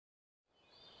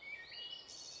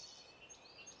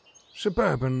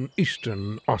suburban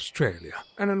eastern Australia,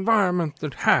 an environment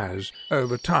that has,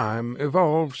 over time,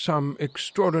 evolved some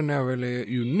extraordinarily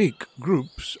unique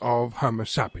groups of Homo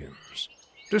sapiens.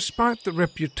 Despite the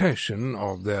reputation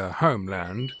of their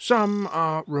homeland, some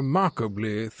are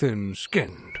remarkably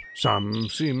thin-skinned. Some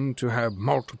seem to have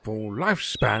multiple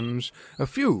lifespans. A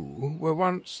few were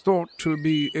once thought to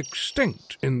be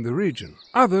extinct in the region.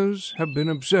 Others have been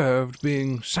observed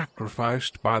being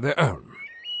sacrificed by their own.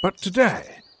 But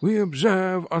today, we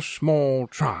observe a small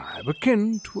tribe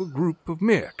akin to a group of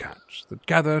meerkats that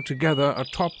gather together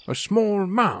atop a small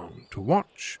mound to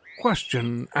watch,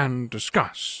 question, and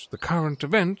discuss the current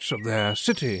events of their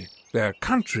city, their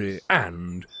country,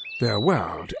 and their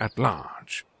world at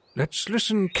large. Let's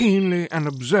listen keenly and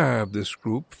observe this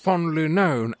group fondly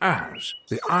known as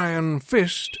the Iron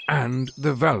Fist and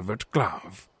the Velvet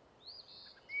Glove.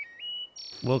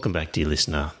 Welcome back, dear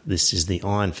listener. This is the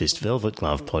Iron Fist Velvet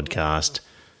Glove podcast.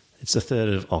 It's the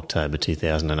 3rd of October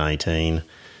 2018.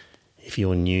 If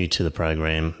you're new to the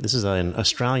program, this is an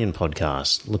Australian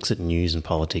podcast. Looks at news and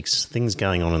politics, things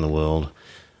going on in the world.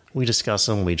 We discuss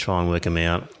them, we try and work them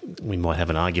out. We might have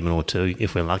an argument or two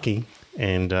if we're lucky.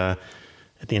 And at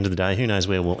the end of the day, who knows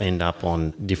where we'll end up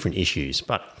on different issues.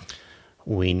 But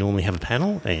we normally have a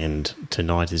panel, and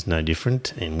tonight is no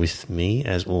different. And with me,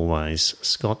 as always,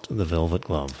 Scott the Velvet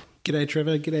Glove. G'day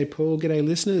Trevor, g'day Paul, g'day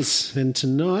listeners. And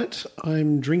tonight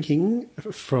I'm drinking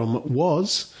from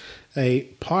Woz, a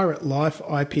Pirate Life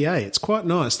IPA. It's quite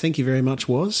nice, thank you very much,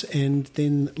 Woz. And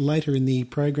then later in the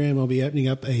program I'll be opening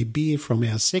up a beer from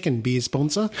our second beer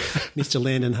sponsor, Mr.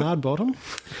 Landon Hardbottom.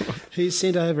 He's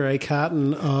sent over a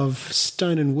carton of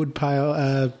Stone and Wood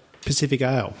Pale Pacific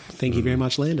Ale. Thank you very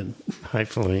much, Landon.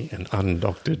 Hopefully and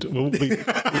undoctored. We'll be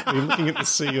looking at the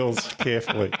seals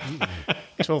carefully.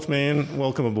 12th man,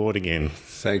 welcome aboard again.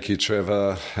 Thank you,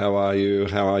 Trevor. How are you?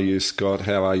 How are you, Scott?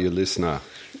 How are you, listener?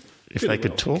 If they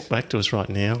could talk back to us right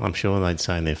now, I'm sure they'd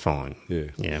say they're fine.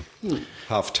 Yeah.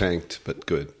 Half tanked, but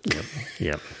good.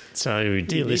 Yep. So,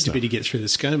 dear you listener, need to get through the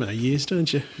ScoMo years,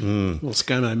 don't you? Or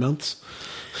ScoMo months.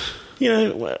 You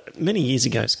know, many years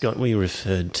ago, Scott, we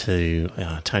referred to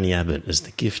Tony Abbott as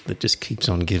the gift that just keeps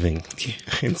on giving.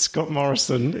 And Scott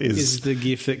Morrison is the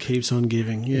gift that keeps on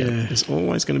giving, yeah. There's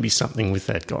always going to be something with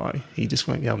that guy. He just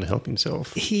won't be able to help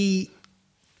himself. He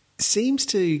seems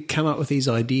to come up with these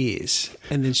ideas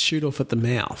and then shoot off at the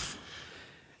mouth.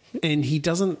 And he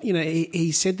doesn't, you know,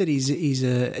 he said that he's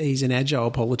an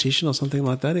agile politician or something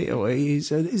like that. Or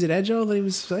is it agile that he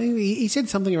was saying? He said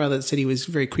something or other that said he was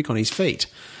very quick on his feet.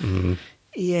 Mm-hmm.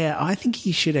 Yeah, I think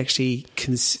he should actually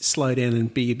slow down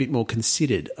and be a bit more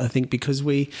considered. I think because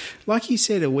we, like you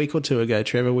said a week or two ago,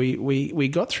 Trevor, we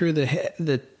got through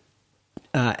the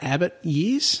Abbott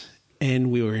years and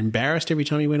we were embarrassed every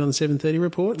time he went on the 7:30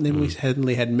 report, and then we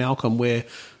suddenly had Malcolm where,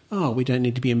 we don't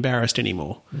need to be embarrassed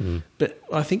anymore. But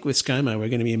I think with ScoMo, we're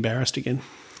going to be embarrassed again.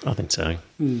 I think so.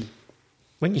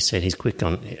 When you said he's quick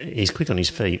on his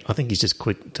feet, I think he's just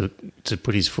quick to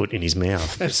put his foot in his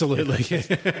mouth. Absolutely.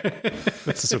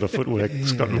 That's the sort of footwork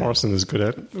Scott Morrison is good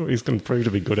at, or he's going to prove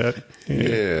to be good at.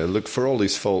 Yeah, look, for all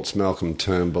his faults, Malcolm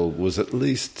Turnbull was at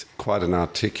least quite an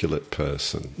articulate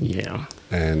person. Yeah.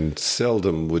 And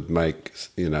seldom would make,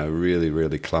 really,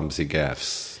 really clumsy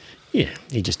gaffes. Yeah,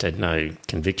 he just had no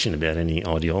conviction about any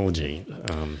ideology.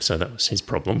 So that was his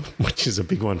problem, which is a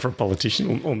big one for a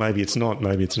politician. Or maybe it's not.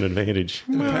 Maybe it's an advantage.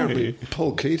 Apparently,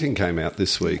 Paul Keating came out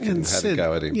this week and had a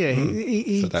go at him. Yeah,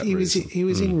 he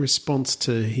was in response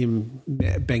to him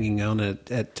banging on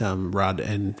at Rudd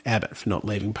and Abbott for not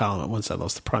leaving Parliament once they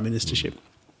lost the Prime Ministership.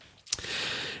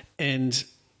 And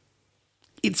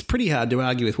it's pretty hard to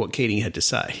argue with what Keating had to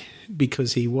say,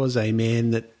 because he was a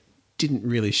man that didn't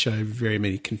really show very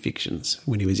many convictions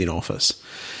when he was in office.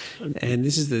 And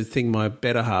this is the thing my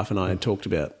better half and I had talked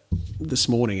about this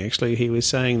morning, actually. He was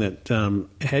saying that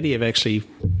had he have actually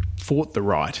fought the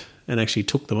right and actually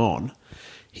took them on,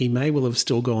 he may well have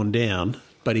still gone down,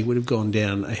 but he would have gone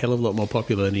down a hell of a lot more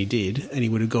popular than he did, and he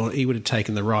would have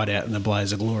taken the right out in a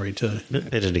blaze of glory too.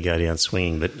 Better to go down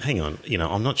swinging, but hang on,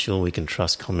 I'm not sure we can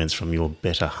trust comments from your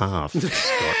better half,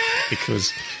 Scott,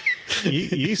 because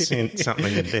You sent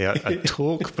something about a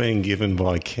talk being given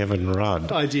by Kevin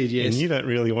Rudd. I did, yes. And you don't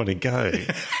really want to go.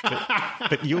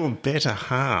 But your better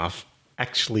half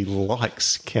actually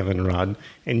likes Kevin Rudd,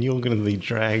 and you're going to be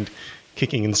dragged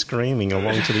kicking and screaming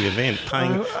along to the event,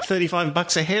 paying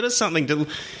 $35 a head or something.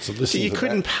 So you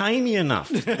couldn't pay me enough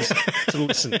to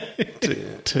listen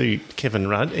to Kevin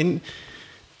Rudd. And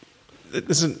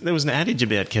there was an adage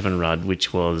about Kevin Rudd,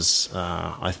 which was,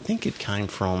 I think it came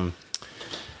from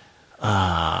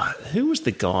Who was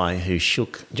the guy who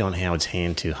shook John Howard's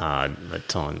hand too hard that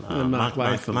time? Mark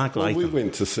Latham. Mark Well, Latham. we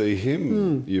went to see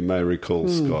him, you may recall,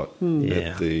 Scott, Yeah.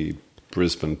 at the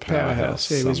Brisbane Powerhouse.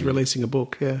 Yeah, he was Summit. releasing a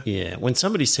book, yeah. Yeah, when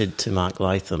somebody said to Mark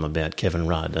Latham about Kevin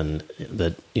Rudd and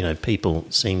that, people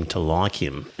seemed to like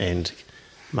him, and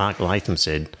Mark Latham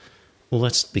said, well,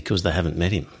 that's because they haven't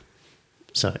met him.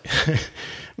 So,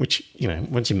 which,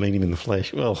 once you meet him in the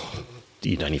flesh, well,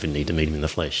 you don't even need to meet him in the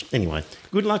flesh. Anyway,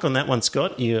 good luck on that one,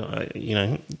 Scott. You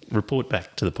report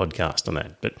back to the podcast on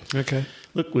that. But Okay.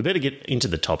 look, we better get into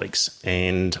the topics,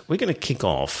 and we're going to kick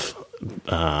off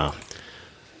a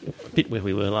bit where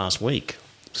we were last week.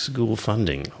 School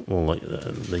funding, or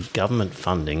the government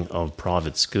funding of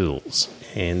private schools.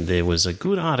 And there was a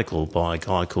good article by a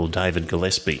guy called David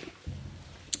Gillespie.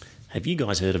 Have you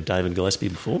guys heard of David Gillespie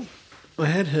before? I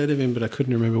had heard of him, but I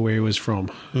couldn't remember where he was from.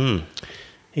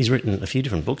 He's written a few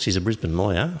different books. He's a Brisbane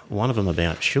lawyer, one of them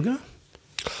about sugar.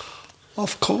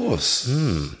 Of course.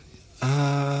 And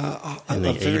A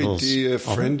the very evils dear of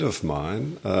friend of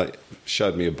mine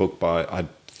showed me a book by, I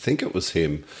think it was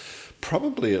him,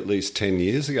 probably at least 10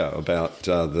 years ago, about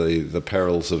the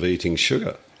perils of eating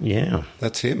sugar. Yeah.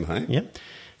 That's him, hey? Yep.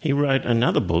 He wrote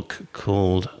another book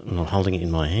called, and I'm holding it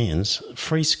in my hands,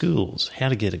 Free Schools, How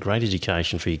to Get a Great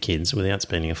Education for Your Kids Without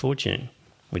Spending a Fortune,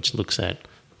 which looks at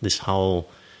this whole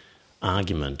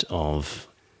argument of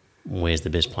where's the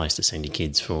best place to send your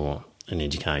kids for an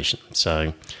education.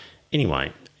 So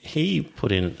anyway, he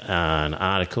put in an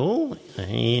article,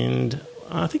 and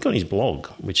I think on his blog,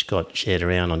 which got shared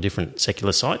around on different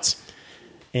secular sites,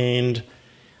 and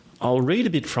I'll read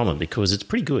a bit from it because it's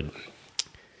pretty good.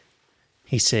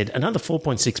 He said, another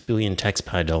 $4.6 billion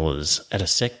taxpayer dollars at a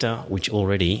sector which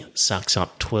already sucks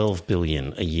up $12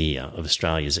 billion a year of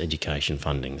Australia's education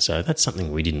funding. So that's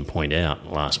something we didn't point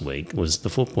out last week, was the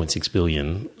 $4.6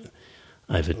 billion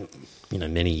over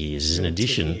many years is in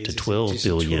addition to $12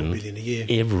 billion a year.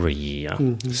 every year.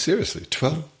 Seriously,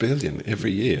 $12 billion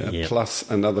every year, Yep.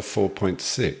 plus another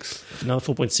 4.6.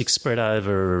 Another 4.6 spread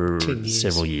over 10 years.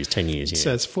 several years, 10 years, yeah.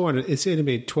 So it's it's going to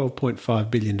be $12.5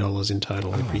 billion in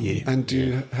total every year. And do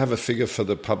you have a figure for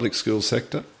the public school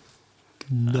sector?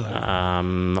 No. I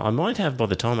might have by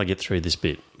the time I get through this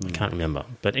bit. I can't remember.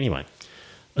 But anyway,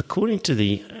 according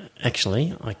to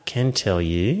actually, I can tell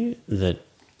you that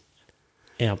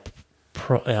our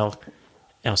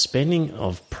spending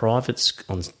of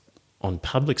on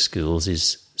public schools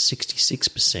is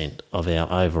 66% of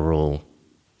our overall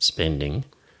spending.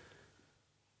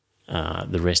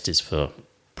 The rest is for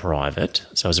private.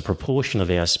 So as a proportion of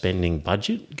our spending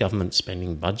budget, government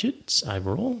spending budgets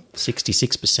overall,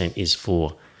 66% is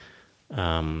for,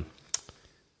 now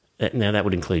that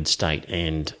would include state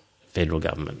and federal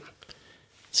government.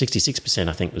 66%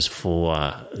 I think was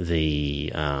for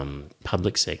the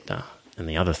public sector, and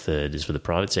the other third is for the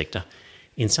private sector.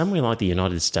 In somewhere like the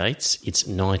United States, it's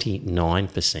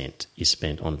 99% is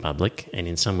spent on public, and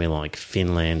in somewhere like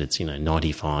Finland, it's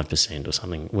 95% or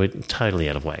something. We're totally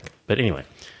out of whack. But anyway,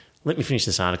 let me finish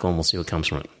this article and we'll see what comes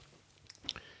from it.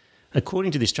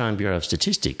 According to the Australian Bureau of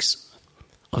Statistics,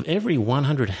 of every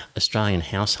 100 Australian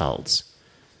households,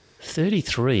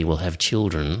 33 will have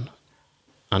children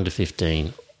under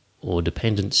 15 or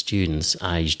dependent students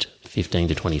aged 15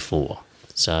 to 24.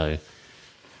 So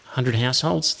 100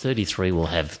 households, 33 will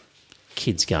have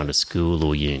kids going to school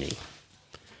or uni.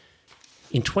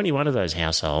 In 21 of those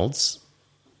households,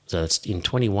 so that's in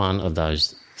 21 of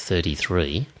those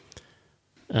 33,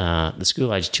 the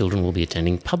school-aged children will be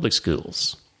attending public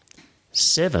schools.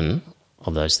 7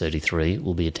 of those 33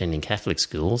 will be attending Catholic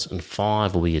schools, and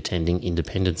 5 will be attending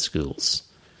independent schools.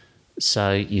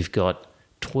 So you've got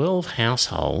 12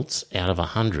 households out of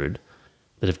 100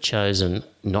 that have chosen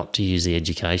not to use the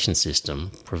education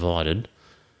system provided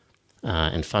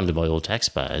and funded by all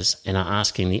taxpayers, and are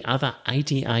asking the other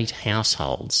 88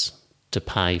 households to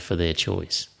pay for their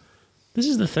choice. This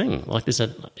is the thing. Like, there's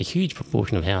a huge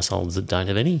proportion of households that don't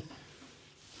have any.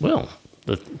 Well,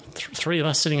 the three of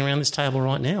us sitting around this table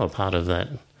right now are part of that.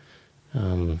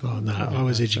 No, I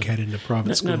was educated in a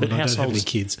private school, but and I don't have any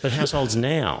kids. But households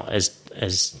now,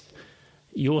 as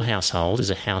your household is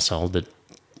a household that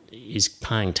is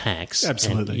paying tax.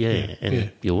 Absolutely.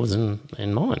 And yours and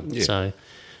mine. Yeah. So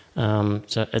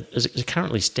as it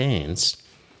currently stands,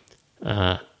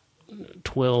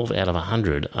 12 out of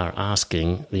 100 are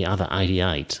asking the other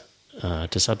 88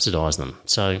 to subsidise them.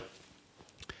 So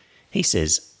he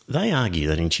says they argue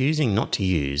that in choosing not to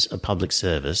use a public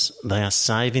service, they are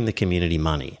saving the community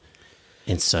money,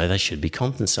 and so they should be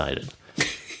compensated.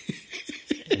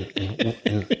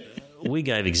 and we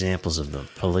gave examples of the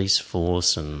police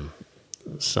force and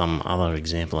some other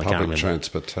example. I can't remember.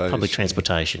 Public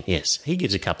transportation, yes. He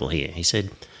gives a couple here. He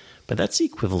said, but that's the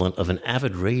equivalent of an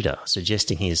avid reader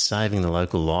suggesting he is saving the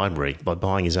local library by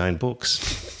buying his own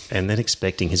books and then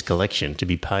expecting his collection to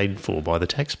be paid for by the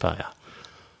taxpayer.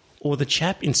 Or the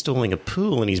chap installing a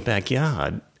pool in his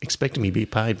backyard expecting to be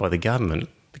paid by the government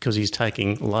because he's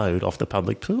taking load off the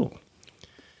public pool.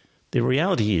 The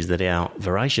reality is that our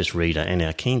voracious reader and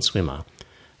our keen swimmer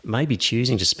may be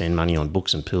choosing to spend money on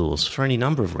books and pools for any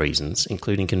number of reasons,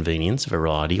 including convenience,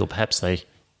 variety, or perhaps they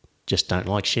just don't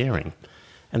like sharing.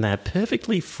 And they are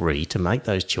perfectly free to make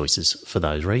those choices for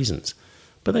those reasons.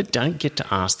 But they don't get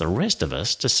to ask the rest of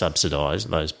us to subsidise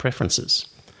those preferences.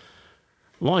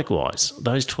 Likewise,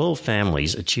 those 12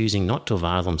 families are choosing not to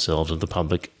avail themselves of the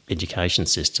public education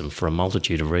system for a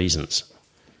multitude of reasons.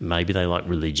 Maybe they like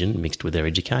religion mixed with their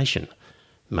education.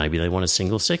 Maybe they want a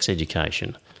single-sex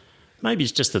education. Maybe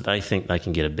it's just that they think they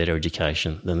can get a better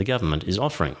education than the government is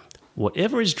offering.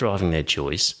 Whatever is driving their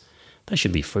choice, they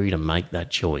should be free to make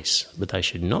that choice, but they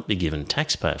should not be given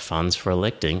taxpayer funds for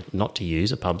electing not to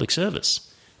use a public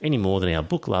service, any more than our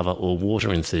book lover or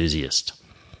water enthusiast.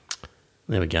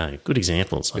 There we go. Good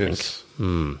examples, I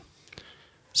think.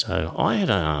 So I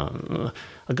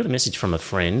got a message from a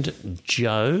friend,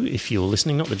 Joe, if you're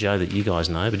listening, not the Joe that you guys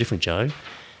know, but a different Joe.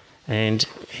 And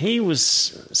he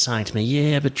was saying to me,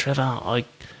 yeah, but Trevor,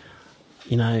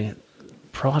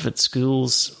 private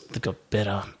schools, they've got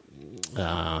better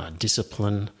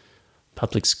discipline.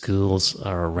 Public schools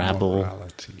are a rabble.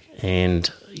 Morality.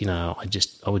 And, I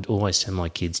would always send my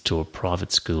kids to a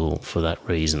private school for that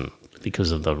reason,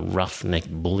 because of the roughneck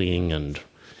bullying and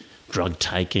drug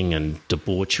taking and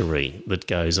debauchery that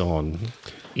goes on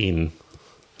in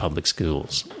public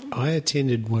schools. I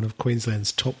attended one of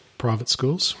Queensland's top private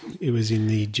schools. It was in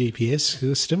the GPS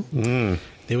system.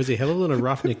 There was a hell of a lot of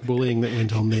roughneck bullying that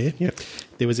went on there. Yep.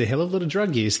 There was a hell of a lot of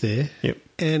drug use there. Yep.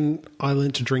 And I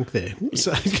learned to drink there.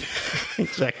 So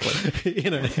exactly.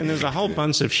 And there's a whole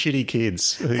bunch of shitty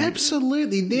kids.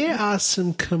 Absolutely. There are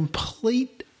some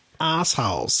complete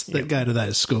assholes that go to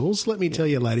those schools. Let me tell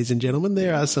you, ladies and gentlemen,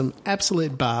 there are some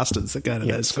absolute bastards that go to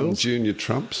those schools. Some junior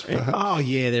trumps, perhaps? Oh,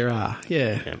 yeah, there are.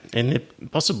 Yeah. And they're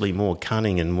possibly more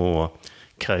cunning and more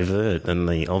covert than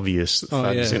the obvious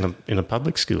thugs in a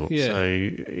public school. Yeah.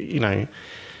 So,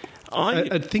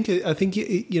 I think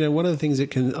one of the things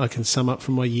that I can sum up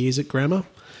from my years at grammar,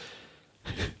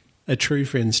 a true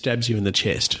friend stabs you in the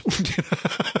chest.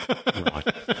 Right.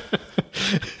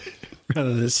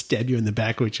 Rather than stab you in the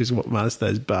back, which is what most of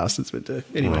those bastards would do.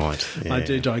 Anyway, right, yeah. I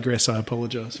do digress. I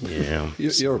apologise. Yeah,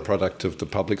 you're a product of the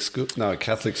public school,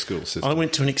 Catholic school system. I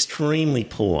went to an extremely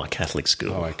poor Catholic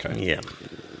school. Oh, okay. Yeah.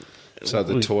 So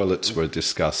the toilets were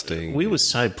disgusting. We were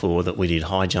so poor that we did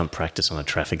high jump practice on a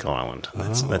traffic island.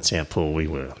 That's how poor we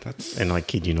were. And I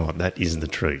kid you not, that is the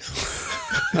truth.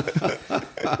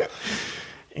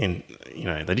 And,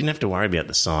 they didn't have to worry about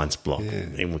the science block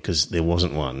because there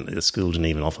wasn't one. The school didn't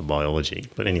even offer biology.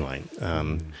 But anyway,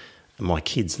 my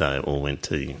kids, though, all went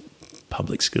to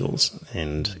public schools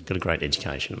and got a great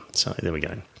education. So there we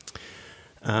go.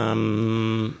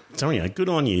 So anyway, good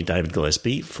on you, David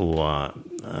Gillespie, for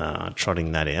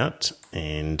trotting that out.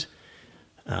 And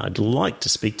I'd like to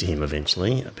speak to him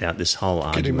eventually about this whole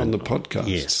argument. Get him on the podcast.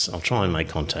 Yes, I'll try and make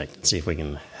contact and see if we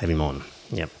can have him on.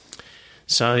 Yep.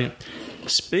 So,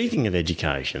 speaking of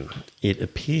education, it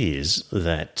appears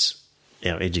that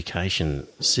our education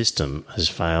system has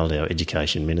failed our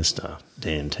education minister,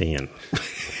 Dan Tehan.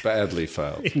 Badly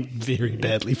failed. Very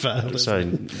badly failed. So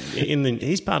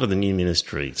he's part of the new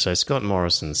ministry. So Scott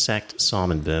Morrison sacked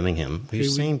Simon Birmingham,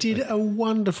 who did a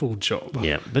wonderful job.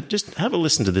 Yeah, but just have a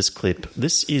listen to this clip.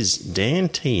 This is Dan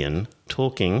Tehan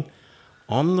talking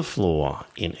on the floor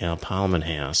in our Parliament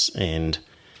House, and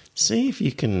see if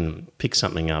you can pick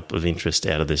something up of interest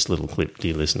out of this little clip,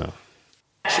 dear listener.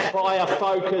 By a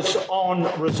focus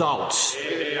on results.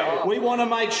 We want to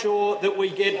make sure that we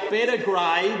get better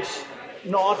grades,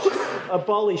 not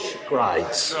abolish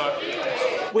grades.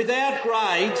 Without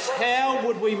grades, how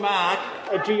would we mark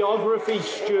a geography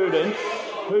student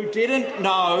who didn't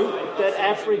know that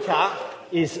Africa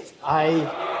is a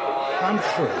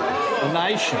country, a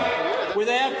nation?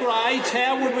 Without grades,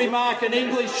 how would we mark an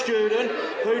English student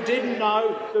who didn't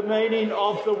know the meaning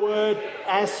of the word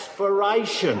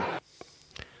aspiration?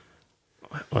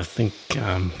 I think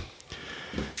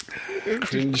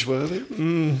cringeworthy.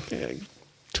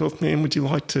 12th man, would you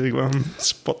like to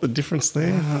spot the difference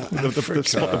there?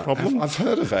 Spot the problem? I've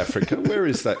heard of Africa. Where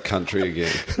is that country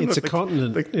again? It's a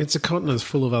continent. It's a continent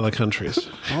full of other countries.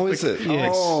 Oh, is it?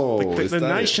 Yes. Oh, the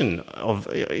nation of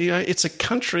it's a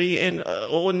country and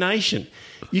or nation.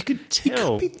 You could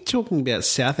tell. He could be talking about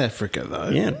South Africa, though.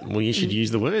 Yeah, well, you should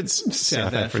use the words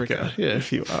South Africa, yeah.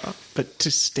 if you are. But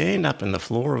to stand up in the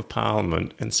floor of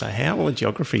Parliament and say, how will a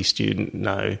geography student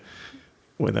know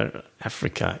whether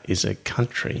Africa is a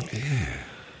country? Yeah.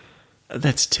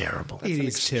 That's terrible. That's an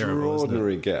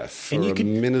extraordinary gaffe for a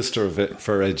Minister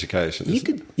for Education.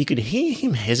 You could hear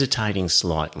him hesitating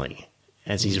slightly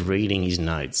as he's reading his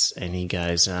notes, and he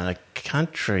goes, a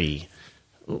country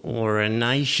or a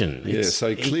nation.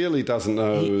 So he clearly doesn't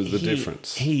know the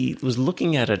difference. He was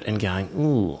looking at it and going,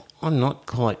 ooh, I'm not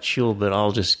quite sure, but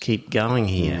I'll just keep going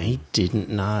here. He didn't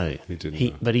know.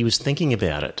 But he was thinking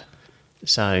about it.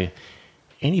 So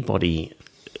anybody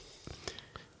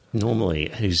normally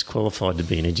who's qualified to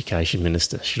be an education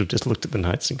minister should have just looked at the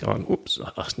notes and gone, oops,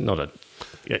 not a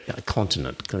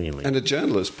continent, clearly. And a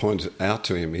journalist pointed out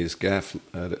to him his gaffe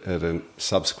at a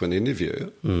subsequent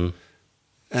interview,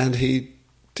 and he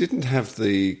didn't have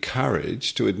the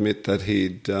courage to admit that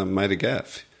he'd made a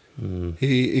gaffe.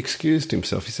 He excused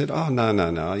himself. He said, "Oh, no,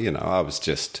 I was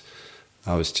just,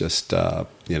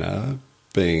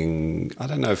 being, I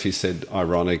don't know if he said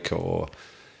ironic or,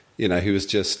 he was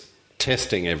just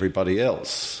testing everybody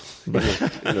else, in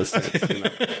a sense,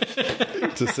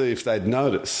 to see if they'd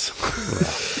notice."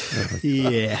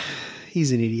 Yeah,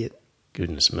 he's an idiot.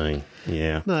 Goodness me,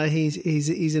 yeah. No,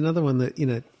 he's another one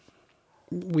that,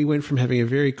 we went from having a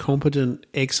very competent,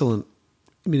 excellent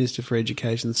Minister for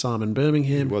Education, Simon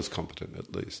Birmingham. He was competent,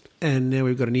 at least. And now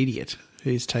we've got an idiot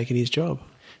who's taken his job.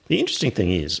 The interesting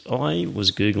thing is, I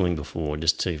was Googling before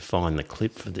just to find the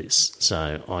clip for this.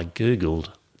 So I Googled,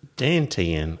 Dan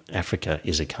Tehan, Africa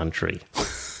is a country.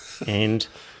 And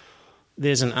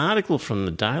there's an article from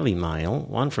the Daily Mail,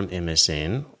 one from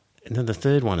MSN, and then the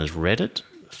third one is Reddit,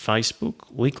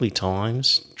 Facebook, Weekly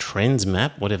Times, Trends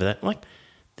Map, whatever that. Like,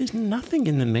 there's nothing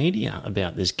in the media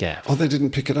about this gaffe. Oh, they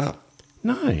didn't pick it up?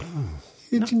 No.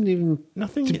 Didn't even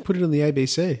put it on the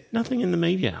ABC. Nothing in the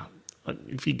media.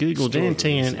 If you Google Dan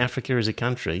Tehan, Africa as a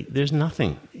country, there's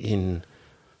nothing in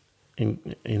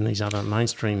these other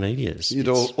mainstream medias. You'd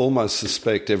almost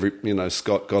suspect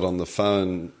Scott got on the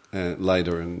phone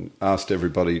later and asked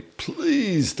everybody,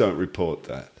 please don't report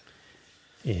that.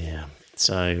 Yeah.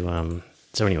 So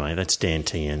anyway, that's Dan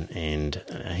Tehan, and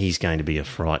he's going to be a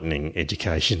frightening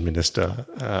education minister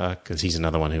because he's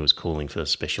another one who was calling for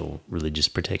special religious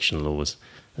protection laws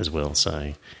as well.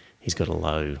 So he's got a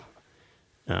low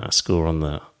score on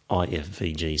the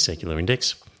IFVG Secular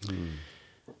Index.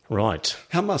 Right.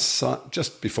 How must,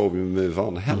 just before we move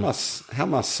on, how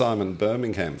must Simon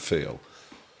Birmingham feel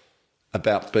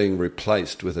about being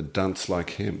replaced with a dunce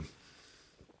like him?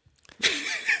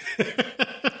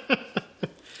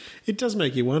 It does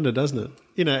make you wonder, doesn't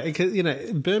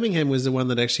it? Birmingham was the one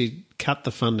that actually cut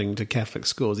the funding to Catholic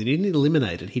schools. He didn't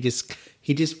eliminate it. He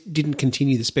just didn't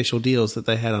continue the special deals that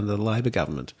they had under the Labor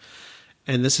government.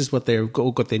 And this is what they've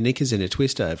all got their knickers in a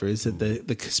twist over, is that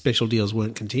the special deals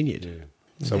weren't continued. Yeah.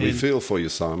 So we feel for you,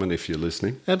 Simon, if you're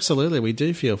listening. Absolutely, we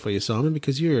do feel for you, Simon,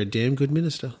 because you're a damn good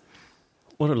minister.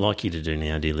 What I'd like you to do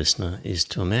now, dear listener, is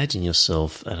to imagine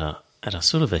yourself at a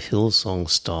sort of a Hillsong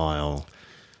style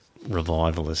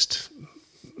revivalist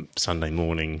Sunday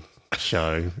morning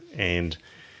show, and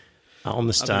on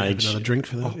the stage, another drink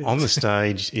for that. On the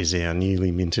stage is our newly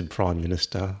minted Prime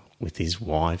Minister with his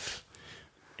wife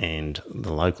and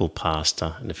the local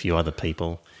pastor and a few other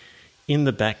people. In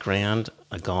the background,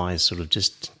 a guy is sort of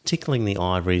just tickling the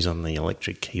ivories on the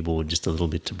electric keyboard just a little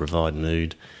bit to provide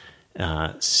mood.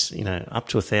 Up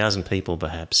to 1,000 people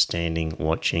perhaps standing,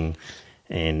 watching,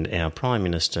 and our Prime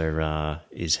Minister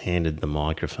is handed the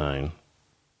microphone.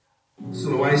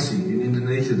 Sulawesi in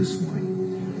Indonesia this morning.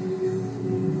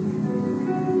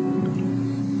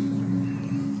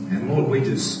 And Lord, we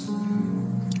just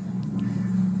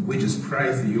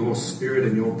pray for your spirit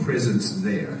and your presence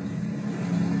there.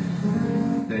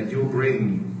 That you'll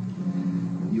bring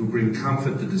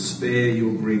comfort to despair,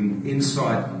 you'll bring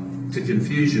insight to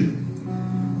confusion,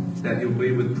 that you'll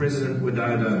be with President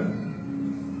Widodo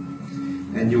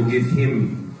and you'll give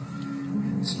him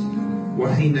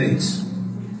what he needs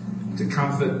to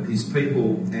comfort his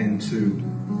people and to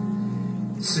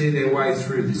see their way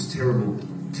through this terrible,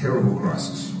 terrible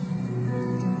crisis.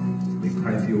 We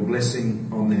pray for your blessing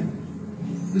on them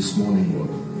this morning, Lord.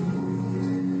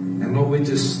 And Lord, we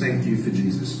just thank you for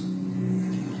Jesus.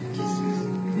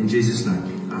 In Jesus'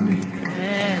 name, amen.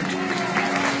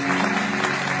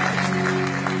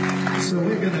 So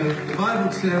the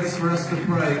Bible says for us to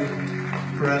pray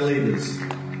for our leaders.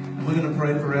 And we're going to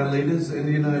pray for our leaders.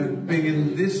 And, being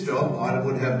in this job, I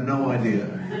would have no idea.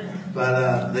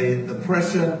 But the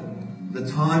pressure, the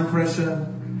time pressure,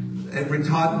 every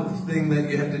type of thing that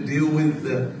you have to deal with,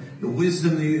 the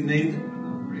wisdom that you need.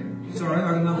 Sorry, I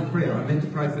got another prayer. I meant to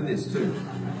pray for this too.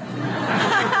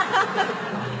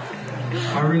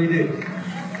 I really did.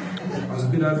 I was a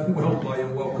bit overwhelmed by your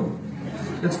welcome.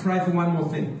 Let's pray for one more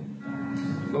thing.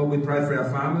 Lord, we pray for our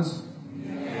farmers.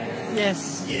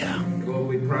 Yes. Yeah. Lord,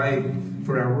 we pray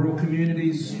for our rural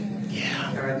communities.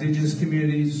 Yeah. Our Indigenous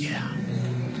communities. Yeah.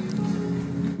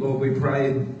 Lord, we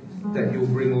pray that you'll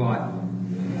bring light,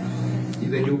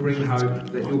 that you'll bring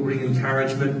hope, that you'll bring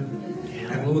encouragement,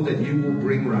 and Lord, that you will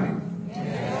bring rain.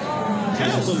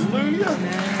 Hallelujah.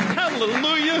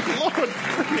 Hallelujah. Lord,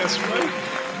 bring us rain.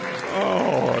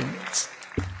 Oh,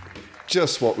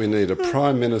 Just what we need, a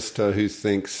Prime Minister who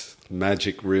thinks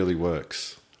magic really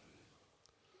works.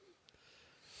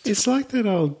 It's like that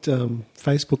old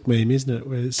Facebook meme, isn't it,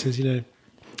 where it says,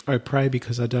 I pray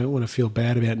because I don't want to feel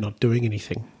bad about not doing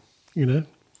anything,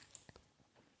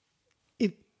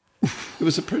 It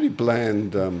was a pretty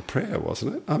bland prayer,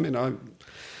 wasn't it? I mean, Well,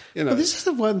 this is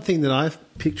the one thing that I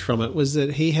picked from it, was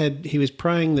that he was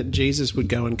praying that Jesus would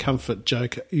go and comfort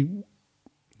Joko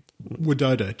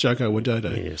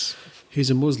Widodo, yes. who's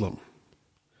a Muslim.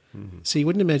 Mm-hmm. So you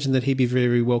wouldn't imagine that he'd be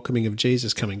very welcoming of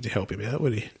Jesus coming to help him out,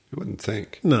 would he? You wouldn't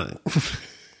think. No.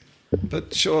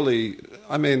 But surely,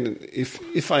 I mean,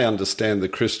 if I understand the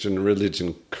Christian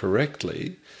religion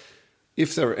correctly,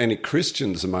 if there are any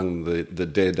Christians among the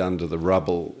dead under the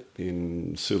rubble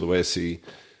in Sulawesi,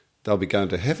 they'll be going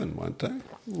to heaven, won't they?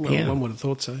 Well, Yeah. one would have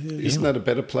thought so, yeah. Isn't that a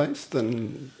better place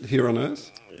than here on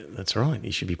Earth? That's right.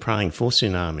 You should be praying for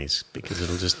tsunamis because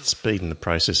it'll just speeden the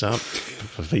process up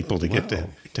for people to get to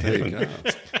There you heaven.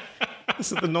 go.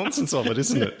 This is the nonsense of it,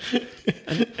 isn't it?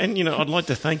 And I'd like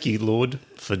to thank you, Lord,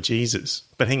 for Jesus.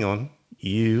 But hang on,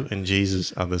 you and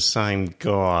Jesus are the same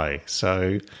guy.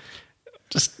 So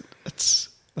it's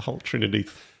the whole Trinity,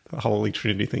 the Holy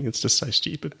Trinity thing. It's just so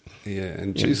stupid. Yeah,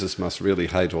 and Jesus must really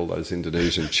hate all those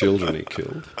Indonesian children he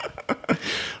killed.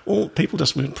 Or people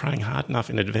just weren't praying hard enough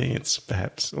in advance,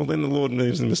 perhaps. Well, then the Lord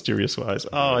moves in mysterious ways.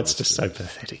 Oh, it's just so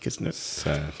pathetic, isn't it?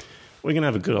 Sad. We're going to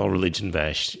have a good old religion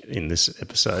bash in this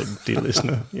episode, dear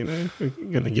listener. We're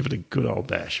going to give it a good old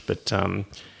bash. But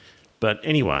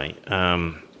anyway,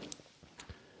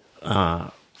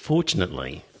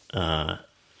 fortunately,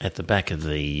 at the back of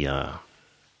the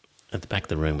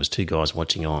room was two guys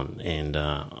watching on, and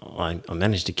I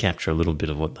managed to capture a little bit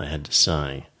of what they had to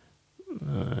say.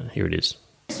 Here it is.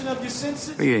 What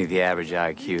do you think the average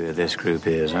IQ of this group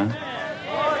is, huh?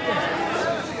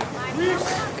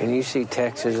 Can you see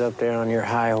Texas up there on your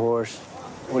high horse?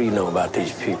 What do you know about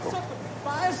these people?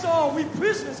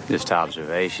 Just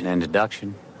observation and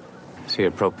deduction. See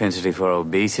a propensity for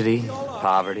obesity,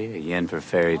 poverty, a yen for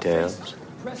fairy tales.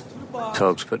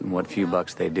 Folks putting what few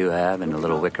bucks they do have in the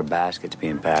little wicker baskets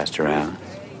being passed around.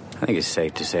 I think it's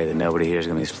safe to say that nobody here is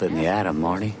going to be splitting the atom,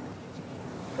 Marty.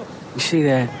 You see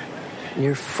that?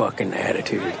 Your fucking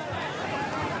attitude.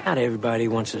 Not everybody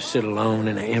wants to sit alone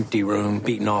in an empty room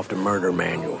beating off the murder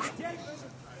manuals.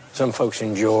 Some folks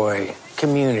enjoy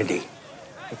community,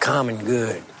 the common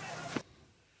good.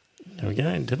 There we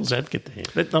go, devil's advocate there.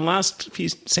 But the last few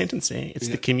sentences there, it's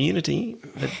the community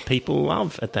that people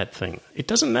love at that thing. It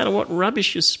doesn't matter what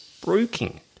rubbish you're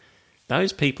spruiking.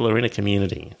 Those people are in a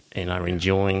community and are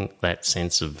enjoying that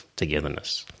sense of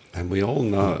togetherness. And we all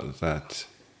know that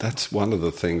that's one of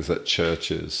the things that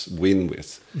churches win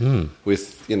with,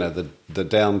 with the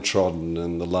downtrodden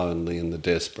and the lonely and the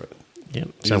desperate. Yep.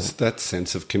 Is that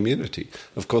sense of community.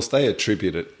 Of course, they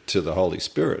attribute it to the Holy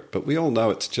Spirit, but we all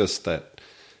know it's just that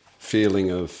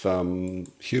feeling of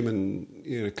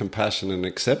human compassion and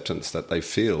acceptance that they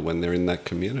feel when they're in that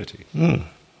community.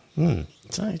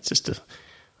 So it's just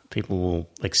people will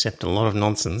accept a lot of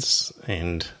nonsense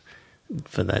and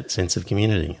for that sense of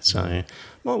community. So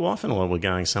my wife and I were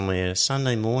going somewhere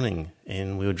Sunday morning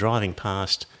and we were driving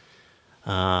past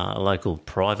a local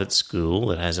private school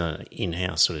that has an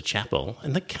in-house sort of chapel,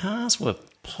 and the cars were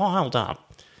piled up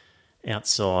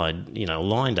outside,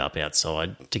 lined up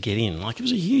outside to get in. Like it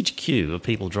was a huge queue of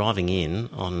people driving in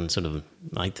on sort of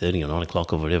 8:30 or 9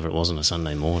 o'clock or whatever it was on a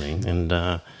Sunday morning, and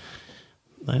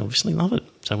they obviously love it.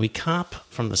 So we carp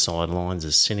from the sidelines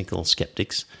as cynical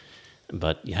skeptics,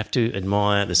 but you have to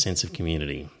admire the sense of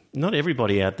community. Not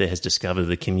everybody out there has discovered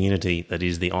the community that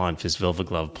is the Iron Fist Velvet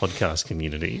Glove podcast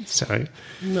community. So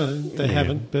No, they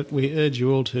haven't, but we urge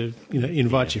you all to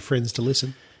invite your friends to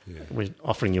listen. we're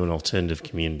offering you an alternative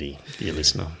community, dear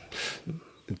listener.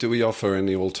 Do we offer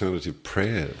any alternative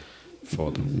prayer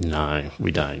for them? No,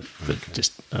 we don't. But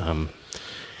just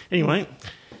anyway,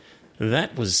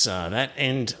 that was that.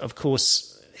 And, of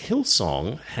course,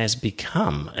 Hillsong has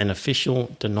become an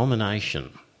official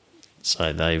denomination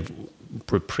So they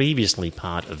were previously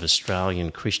part of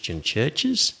Australian Christian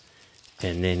churches,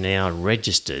 and they're now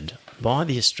registered by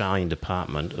the Australian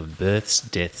Department of Births,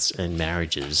 Deaths and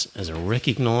Marriages as a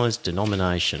recognised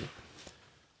denomination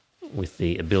with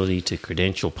the ability to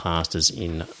credential pastors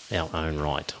in our own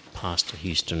right. Pastor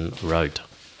Houston wrote.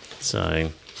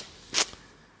 So,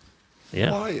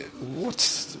 yeah.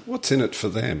 What's in it for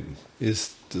them?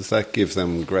 Does that give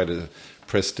them greater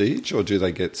prestige, or do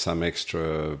they get some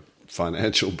extra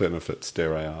financial benefits,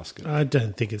 dare I ask it? I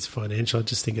don't think it's financial. I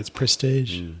just think it's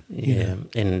prestige. Yeah,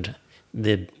 and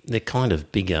they're kind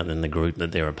of bigger than the group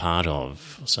that they're a part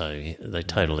of, so they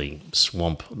totally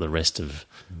swamp the rest of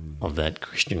that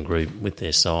Christian group with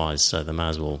their size, so they may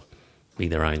as well be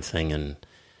their own thing and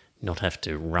not have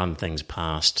to run things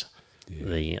past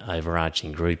the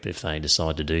overarching group if they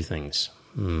decide to do things.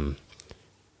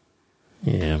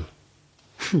 Yeah.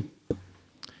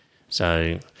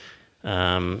 So,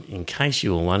 in case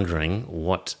you were wondering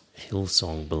what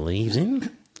Hillsong believes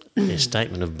in, their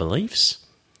statement of beliefs,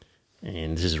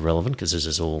 and this is relevant because this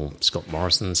is all Scott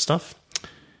Morrison stuff.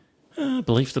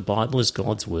 Belief the Bible is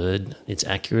God's word. It's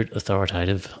accurate,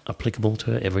 authoritative, applicable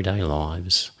to our everyday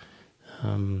lives.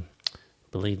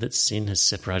 Believe that sin has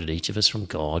separated each of us from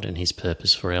God and his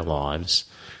purpose for our lives.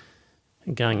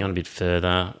 And going on a bit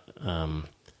further,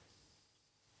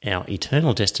 our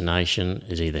eternal destination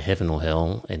is either heaven or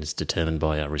hell, and it's determined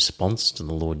by our response to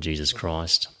the Lord Jesus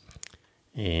Christ.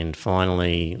 And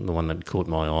finally, the one that caught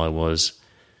my eye was,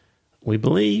 we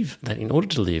believe that in order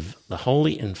to live the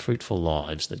holy and fruitful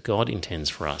lives that God intends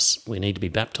for us, we need to be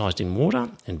baptised in water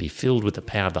and be filled with the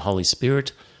power of the Holy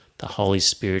Spirit. The Holy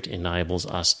Spirit enables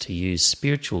us to use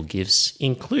spiritual gifts,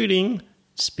 including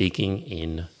speaking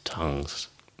in tongues.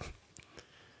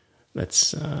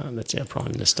 That's our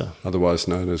Prime Minister. Otherwise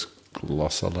known as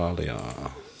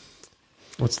glossolalia.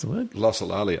 What's the word?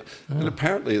 Glossolalia. Oh. And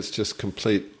apparently it's just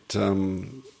complete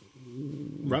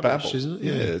rubbish, babble. Isn't it?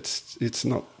 Yeah,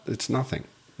 it's nothing.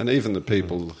 And even the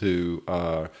people who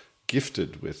are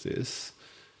gifted with this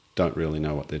don't really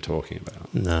know what they're talking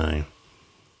about. No.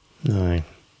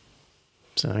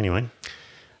 So anyway,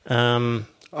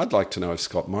 I'd like to know if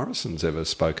Scott Morrison's ever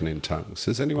spoken in tongues.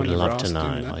 Has anyone would ever love asked to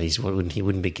know. him that? He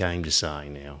wouldn't be game to say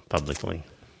now publicly.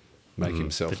 Make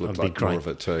himself look like more of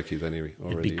a turkey than he already is.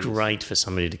 It'd be great for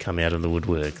somebody to come out of the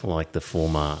woodwork, like the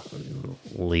former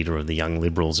leader of the Young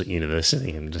Liberals at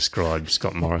university, and describe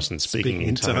Scott Morrison speaking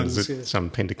in tongues at some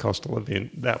Pentecostal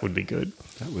event. That would be good.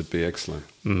 That would be excellent.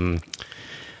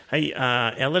 Hey,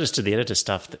 our letters to the editor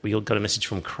stuff, we got a message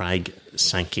from Craig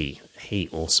Sankey. He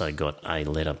also got a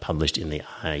letter published in The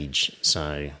Age.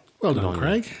 So well done,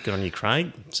 Craig. Good on you,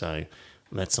 Craig. So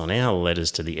that's on our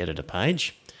letters to the editor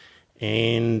page.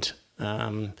 And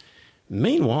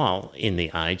meanwhile, in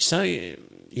The Age, The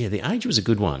Age was a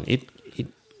good one. It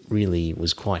really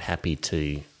was quite happy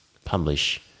to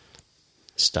publish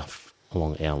stuff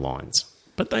along our lines.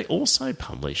 But they also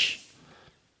publish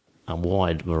a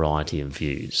wide variety of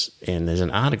views. And there's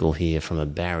an article here from a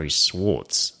Barry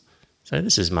Swartz. So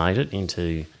this has made it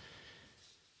into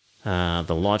the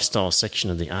lifestyle section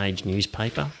of the Age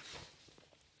newspaper.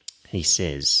 He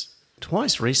says,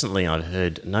 twice recently I've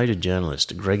heard noted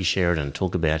journalist Greg Sheridan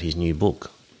talk about his new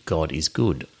book, God is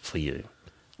Good for You,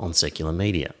 on secular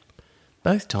media.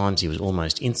 Both times he was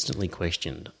almost instantly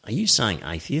questioned, are you saying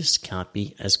atheists can't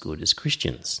be as good as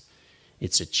Christians?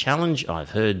 It's a challenge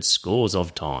I've heard scores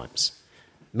of times.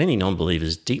 Many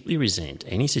non-believers deeply resent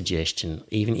any suggestion,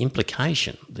 even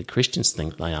implication, that Christians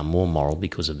think they are more moral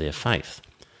because of their faith.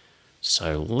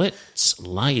 So let's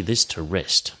lay this to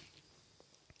rest.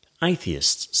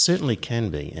 Atheists certainly can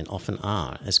be and often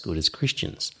are as good as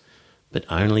Christians, but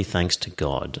only thanks to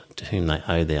God, to whom they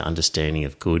owe their understanding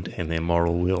of good and their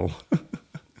moral will.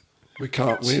 We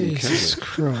can't win, Jesus can we?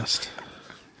 Christ.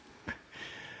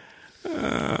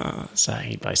 So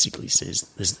he basically says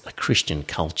there's a Christian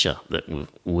culture that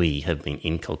we have been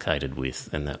inculcated with,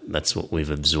 and that's what we've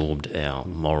absorbed our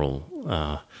moral,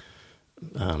 our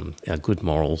good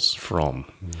morals from,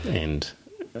 and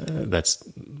that's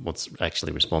what's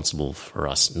actually responsible for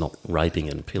us not raping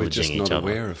and pillaging each other. We're just not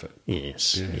aware of it.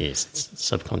 Yes, it's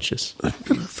subconscious. But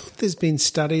I thought there's been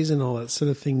studies and all that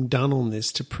sort of thing done on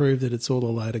this to prove that it's all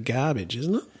a load of garbage,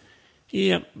 isn't it?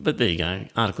 Yeah, but there you go. An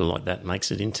article like that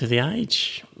makes it into The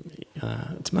Age.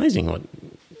 It's amazing what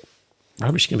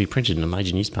rubbish can be printed in a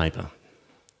major newspaper.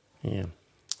 Yeah.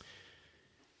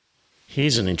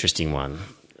 Here's an interesting one.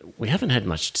 We haven't had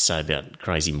much to say about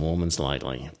crazy Mormons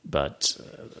lately, but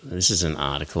this is an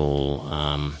article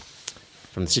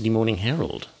from the Sydney Morning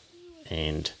Herald.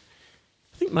 And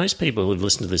I think most people who have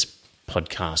listened to this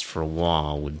podcast for a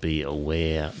while would be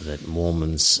aware that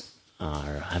Mormons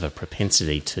have a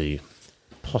propensity to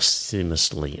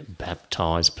posthumously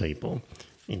baptise people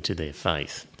into their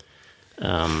faith.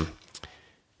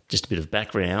 Just a bit of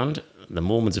background. The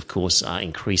Mormons, of course, are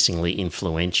increasingly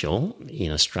influential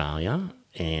in Australia,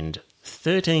 and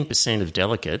 13% of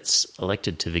delegates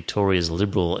elected to Victoria's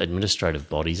Liberal administrative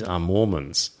bodies are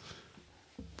Mormons,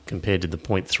 compared to the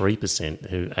 0.3%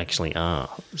 who actually are.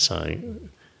 So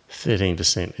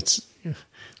 13%,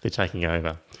 they're taking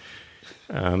over.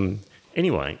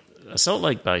 Anyway, a Salt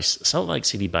Lake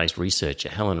City-based researcher,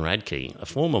 Helen Radke, a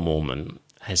former Mormon,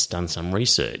 has done some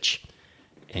research,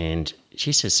 and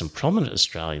she says some prominent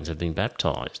Australians have been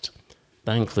baptised.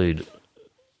 They include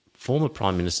former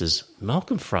Prime Ministers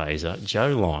Malcolm Fraser, Joe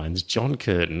Lyons, John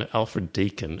Curtin, Alfred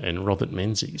Deakin and Robert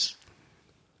Menzies.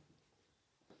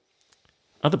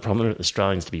 Other prominent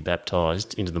Australians to be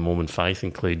baptised into the Mormon faith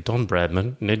include Don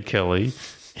Bradman, Ned Kelly,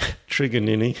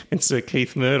 Truganini and Sir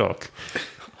Keith Murdoch.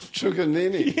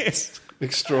 Truganini? Yes.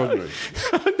 Extraordinary.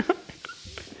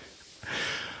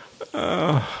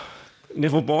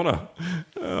 Neville Bonner.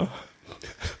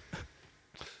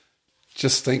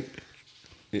 Just think,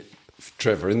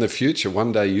 Trevor, in the future,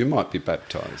 one day you might be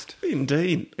baptised.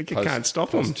 Indeed. You can't stop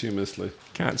them. Posthumously.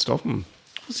 Can't stop them.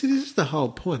 Well, see, this is the whole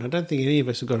point. I don't think any of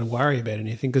us have got to worry about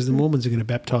anything because the Mormons are going to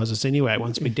baptise us anyway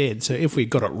once we're dead. So if we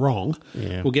got it wrong,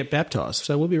 we'll get baptised.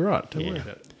 So we'll be right. Don't worry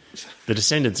about it. The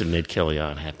descendants of Ned Kelly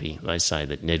aren't happy. They say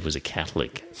that Ned was a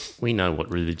Catholic. We know what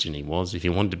religion he was. If he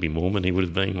wanted to be Mormon, he would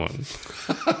have been one.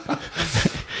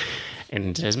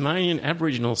 And Tasmanian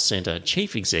Aboriginal Centre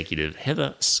Chief Executive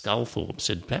Heather Sculthorpe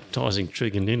said baptising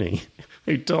Truganini,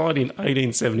 who died in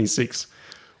 1876,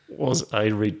 was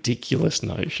a ridiculous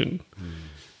notion.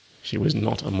 She was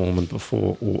not a Mormon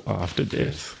before or after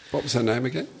death. What was her name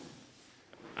again?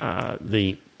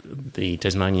 The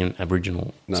Tasmanian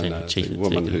Aboriginal Centre Chief the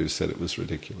woman who said it was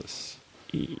ridiculous.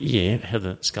 Yeah,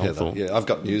 Heather Sculthorpe. Yeah, I've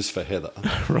got news for Heather.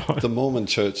 Right. The Mormon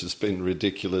Church has been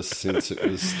ridiculous since it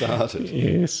was started.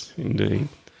 Yes, indeed.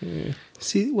 Yeah.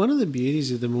 See, one of the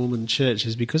beauties of the Mormon Church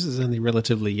is because it's only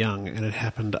relatively young and it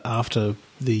happened after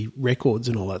the records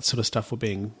and all that sort of stuff were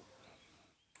being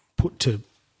put to,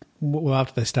 well,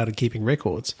 after they started keeping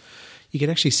records, you can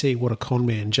actually see what a con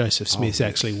man Joseph Smith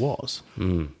actually was.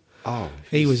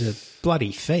 He was a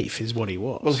bloody thief is what he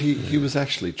was. Well, he was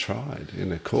actually tried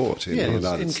in a court in the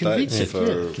United States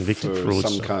for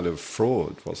some kind of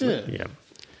fraud, wasn't it? Yeah.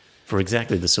 For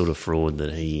exactly the sort of fraud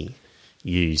that he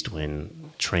used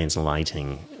when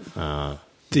translating the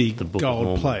Book of gold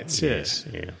Mormon. plates. Yes,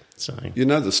 yeah. So you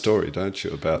know the story, don't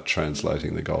you, about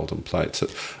translating the golden plates?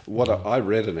 I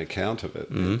read an account of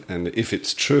it, and if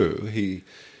it's true, he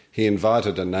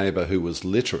invited a neighbour who was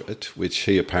literate, which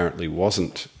he apparently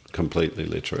wasn't completely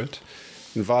literate,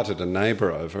 invited a neighbour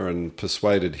over and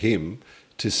persuaded him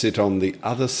to sit on the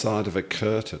other side of a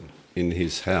curtain in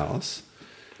his house.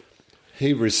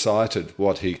 He recited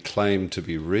what he claimed to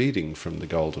be reading from the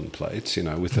golden plates,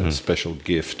 with a special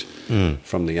gift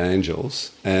from the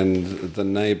angels, and the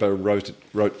neighbour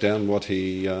wrote down what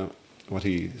he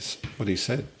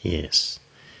said. yes,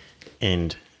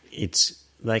 and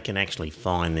they can actually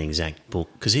find the exact book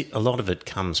because a lot of it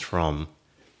comes from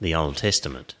the Old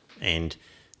Testament, and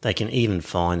they can even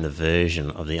find the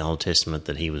version of the Old Testament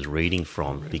that he was reading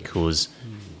from because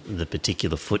the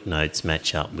particular footnotes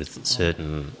match up with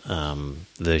certain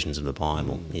versions of the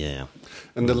Bible. Yeah,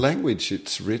 and the language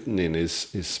it's written in is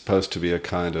supposed to be a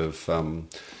kind of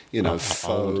faux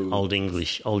old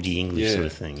English, oldie English sort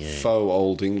of thing. Yeah, faux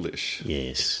Old English.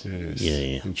 Yes.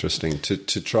 Yeah. Interesting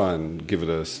to try and give it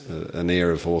an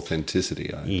air of authenticity.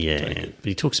 But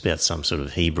he talks about some sort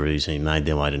of Hebrews who made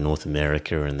their way to North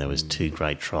America, and there was two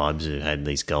great tribes who had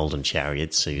these golden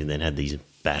chariots who then had these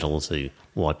battles who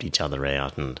wiped each other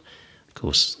out, and of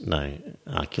course no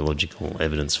archaeological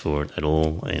evidence for it at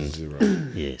all. And zero.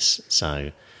 Yes,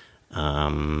 so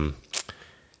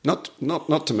not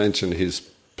to mention his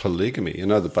polygamy.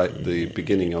 The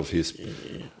beginning of his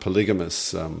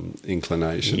polygamous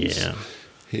inclinations. Yeah.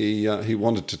 He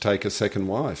wanted to take a second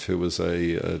wife who was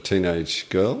a teenage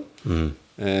girl.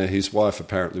 His wife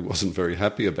apparently wasn't very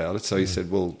happy about it, so he said,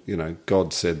 well,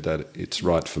 God said that it's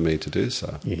right for me to do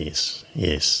so. Yes,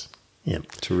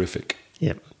 yep. Terrific.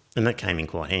 Yep, and that came in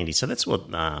quite handy. So that's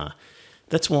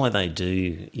why they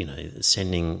do,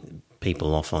 sending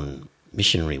people off on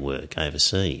missionary work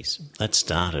overseas. That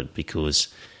started because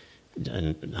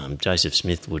Joseph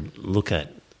Smith would look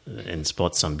at and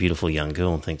spot some beautiful young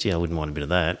girl and think, gee, I wouldn't mind a bit of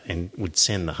that, and would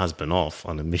send the husband off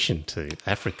on a mission to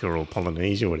Africa or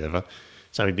Polynesia or whatever.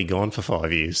 So he'd be gone for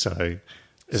 5 years. So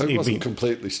So it wasn't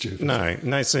completely stupid.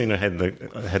 No sooner had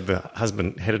the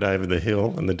husband headed over the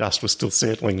hill and the dust was still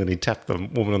settling than he tapped the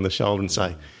woman on the shoulder and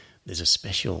say, "There's a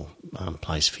special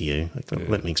place for you.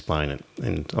 Let me explain it."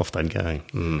 And off they'd go.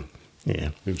 Yeah.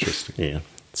 Interesting. Yeah.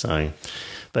 So,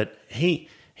 but he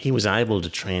was able to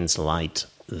translate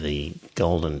the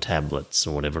golden tablets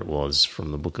or whatever it was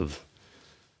from the Book of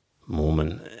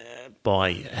Mormon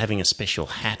by having a special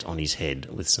hat on his head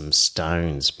with some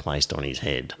stones placed on his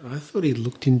head. I thought he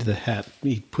looked into the hat.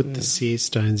 He put the seer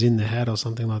stones in the hat or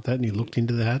something like that, and he looked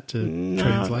into the hat to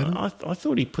translate them. I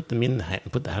thought he put them in the hat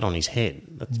and put the hat on his head.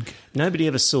 Nobody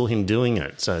ever saw him doing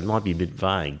it, so it might be a bit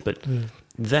vague. But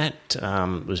that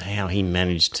was how he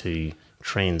managed to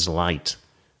translate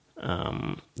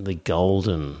the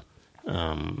golden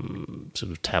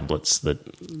sort of tablets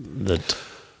that.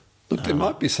 Look, there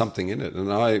might be something in it,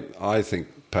 and I think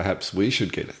perhaps we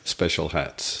should get special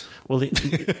hats. Well,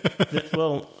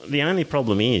 the only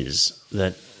problem is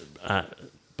that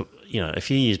a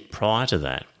few years prior to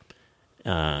that,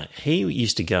 he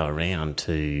used to go around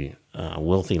to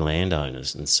wealthy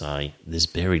landowners and say, "There's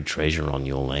buried treasure on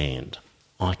your land.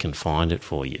 I can find it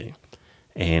for you,"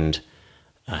 and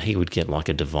he would get like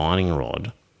a divining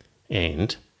rod,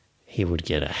 and he would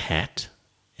get a hat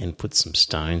and put some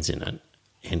stones in it,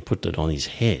 and put it on his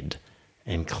head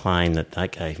and claim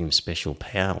that gave him special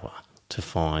power to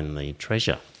find the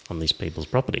treasure on these people's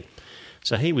property.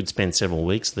 So he would spend several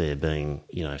weeks there being,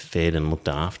 fed and looked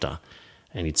after,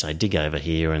 and he'd say, "Dig over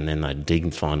here," and then they'd dig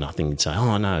and find nothing. He'd say,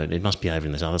 "Oh, no, it must be over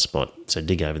in this other spot." So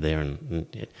dig over there, and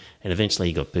eventually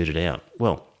he got booted out.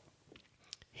 Well,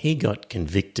 he got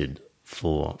convicted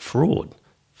for fraud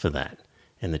for that,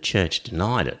 and the church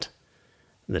denied it,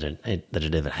 that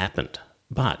it ever happened.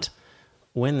 But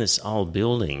when this old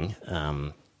building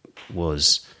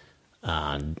was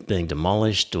being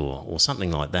demolished or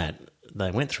something like that, they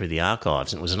went through the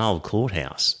archives, and it was an old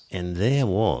courthouse, and there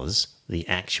was the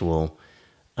actual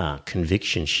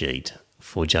conviction sheet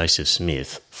for Joseph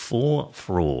Smith for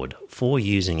fraud, for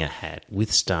using a hat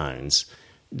with stones,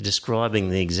 describing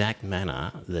the exact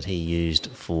manner that he used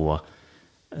for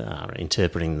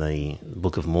interpreting the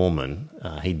Book of Mormon.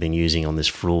 He'd been using on this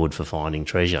fraud for finding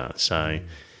treasure. So,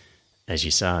 as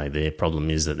you say, their problem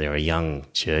is that they're a young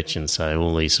church, and so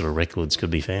all these sort of records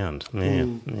could be found.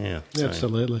 Yeah. So,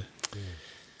 absolutely.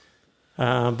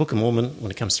 Book of Mormon,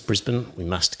 when it comes to Brisbane, we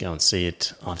must go and see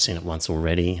it. I've seen it once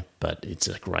already, but it's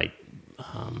a great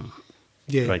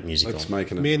musical. Let's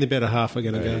make Me and the better half are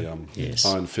going to go. Yes.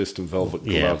 Iron Fist and Velvet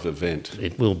Glove event.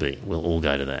 It will be. We'll all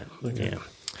go to that. Okay.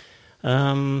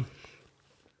 Yeah.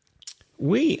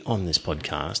 We, on this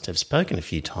podcast, have spoken a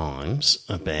few times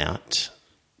about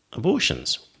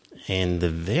abortions and the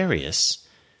various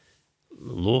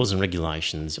laws and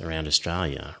regulations around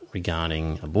Australia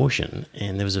regarding abortion,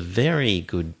 and there was a very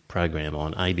good program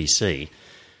on ABC.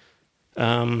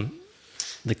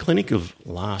 The Clinic of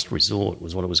Last Resort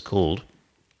was what it was called,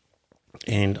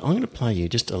 and I'm going to play you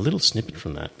just a little snippet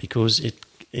from that because it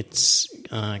gives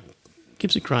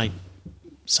a great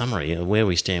summary of where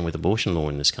we stand with abortion law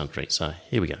in this country. So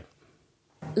here we go.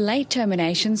 Late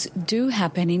terminations do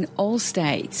happen in all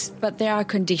states, but there are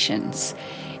conditions.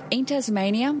 In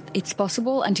Tasmania, it's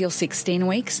possible until 16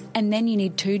 weeks, and then you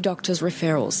need 2 doctors'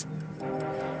 referrals.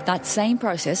 That same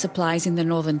process applies in the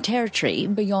Northern Territory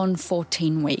beyond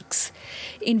 14 weeks.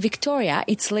 In Victoria,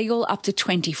 it's legal up to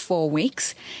 24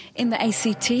 weeks. In the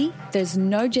ACT, there's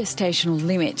no gestational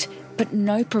limit, but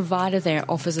no provider there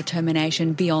offers a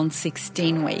termination beyond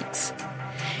 16 weeks.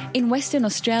 In Western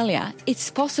Australia,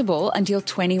 it's possible until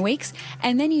 20 weeks,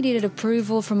 and then you needed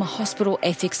approval from a hospital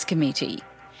ethics committee.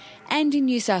 And in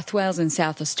New South Wales and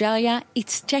South Australia,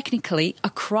 it's technically a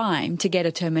crime to get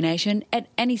a termination at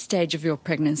any stage of your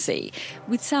pregnancy,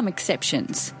 with some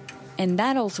exceptions. And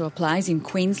that also applies in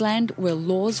Queensland, where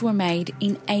laws were made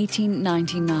in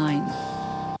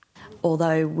 1899.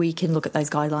 Although we can look at those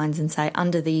guidelines and say,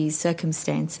 under these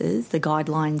circumstances, the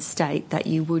guidelines state that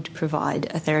you would provide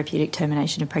a therapeutic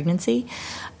termination of pregnancy,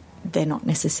 they're not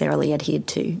necessarily adhered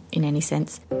to in any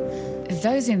sense.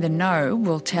 Those in the know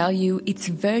will tell you it's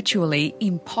virtually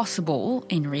impossible,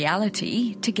 in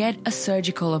reality, to get a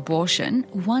surgical abortion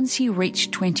once you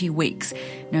reach 20 weeks,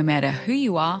 no matter who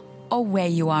you are or where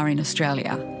you are in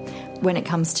Australia. When it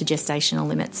comes to gestational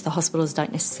limits, the hospitals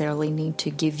don't necessarily need to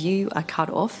give you a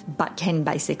cut-off, but can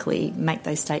basically make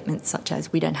those statements such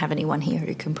as, we don't have anyone here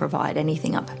who can provide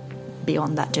anything up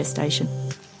beyond that gestation.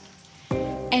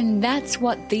 And that's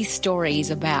what this story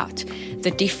is about,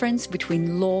 the difference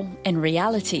between law and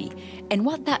reality, and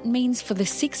what that means for the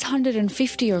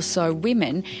 650 or so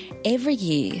women every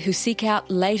year who seek out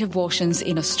late abortions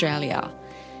in Australia.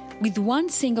 with one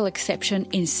single exception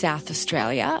in South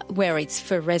Australia, where it's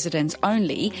for residents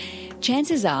only.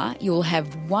 Chances are you'll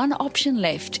have one option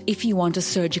left if you want a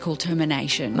surgical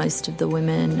termination. Most of the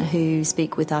women who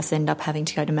speak with us end up having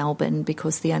to go to Melbourne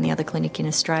because the only other clinic in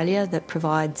Australia that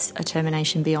provides a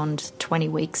termination beyond 20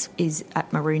 weeks is at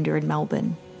Maroondah in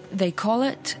Melbourne. They call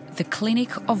it the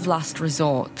Clinic of Last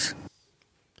Resort.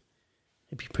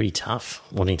 It'd be pretty tough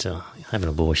wanting to have an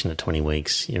abortion at 20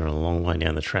 weeks. You're a long way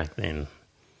down the track then.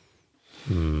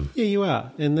 Yeah, you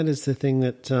are. And that is the thing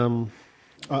that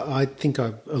I think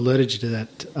I alerted you to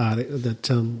that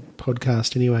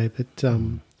podcast anyway. But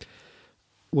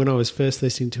when I was first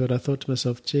listening to it, I thought to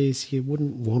myself, geez, you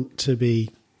wouldn't want to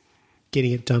be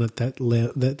getting it done at that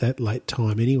late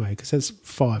time anyway, because that's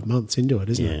 5 months into it,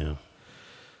 isn't it?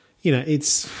 You know,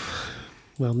 it's...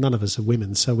 Well, none of us are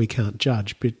women, so we can't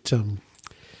judge, but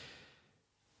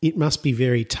it must be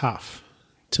very tough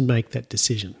to make that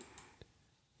decision.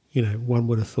 You know, one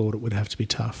would have thought it would have to be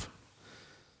tough.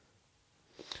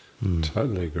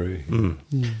 Totally agree.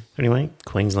 Anyway,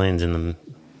 Queensland's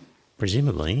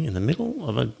presumably in the middle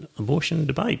of an abortion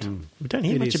debate. We don't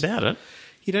hear much about it.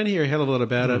 You don't hear a hell of a lot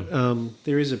about it.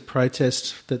 There is a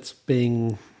protest that's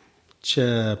being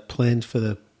planned for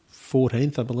the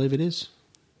 14th, I believe it is.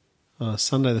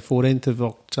 Sunday the 14th of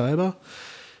October,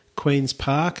 Queen's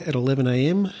Park at 11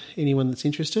 a.m. Anyone that's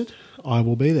interested, I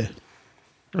will be there.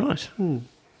 Right.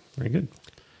 Very good.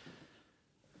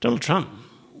 Donald Trump.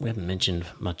 We haven't mentioned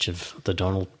much of the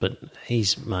Donald, but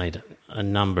he's made a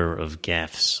number of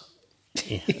gaffes.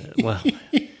 Well,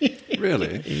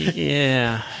 really?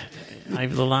 Yeah.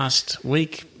 Over the last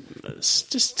week, it's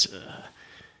just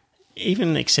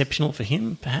even exceptional for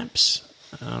him, perhaps.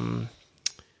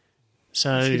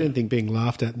 So you don't think being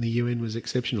laughed at in the UN was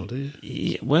exceptional, do you?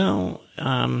 Yeah, well...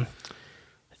 they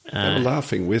were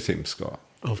laughing with him, Scott.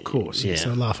 Of course, yes.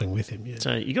 They're laughing with him, yeah.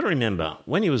 So you got to remember,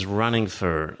 when he was running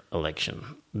for election,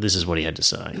 this is what he had to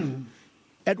say.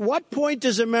 At what point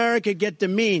does America get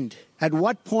demeaned? At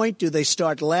what point do they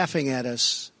start laughing at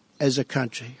us as a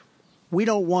country? We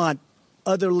don't want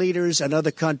other leaders and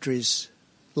other countries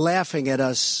laughing at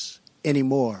us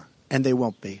anymore, and they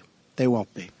won't be. They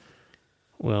won't be.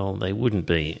 Well, they wouldn't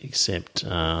be, except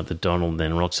that Donald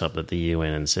then rocks up at the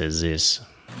UN and says this.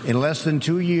 In less than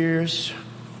 2 years,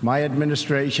 my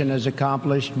administration has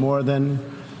accomplished more than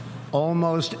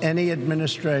almost any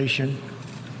administration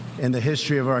in the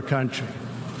history of our country.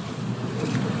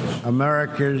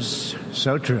 America's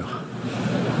so true.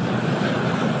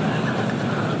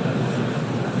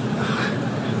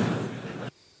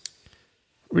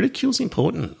 Ridicule's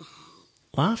important.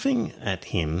 Laughing at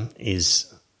him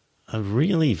is a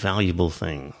really valuable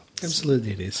thing.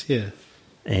 Absolutely it is, yeah.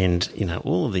 And, you know,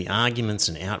 all of the arguments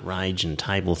and outrage and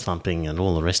table thumping and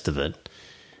all the rest of it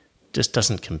just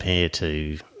doesn't compare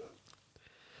to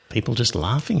people just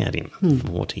laughing at him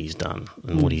for what he's done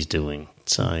and what he's doing.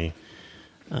 So...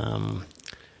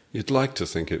 you'd like to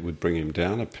think it would bring him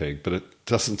down a peg, but it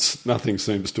doesn't. Nothing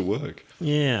seems to work.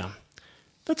 Yeah.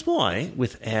 That's why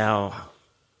with our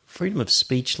freedom of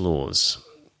speech laws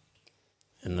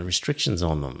and the restrictions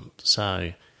on them,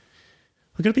 so...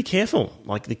 we've got to be careful.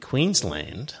 Like the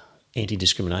Queensland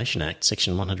Anti-Discrimination Act,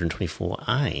 Section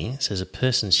 124A, says a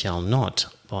person shall not,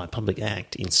 by public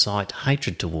act, incite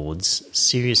hatred towards,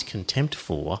 serious contempt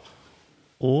for,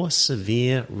 or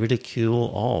severe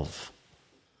ridicule of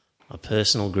a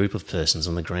person or group of persons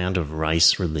on the ground of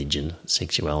race, religion,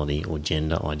 sexuality, or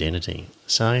gender identity.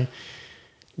 So,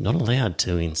 not allowed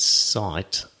to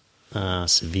incite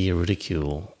severe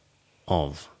ridicule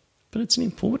of. But it's an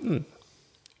important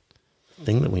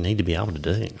thing that we need to be able to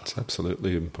do. It's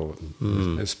absolutely important,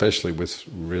 especially with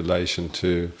relation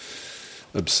to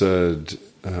absurd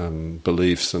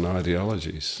beliefs and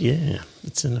ideologies. Yeah,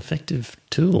 it's an effective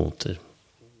tool to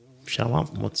show up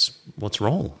what's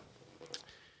wrong.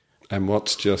 And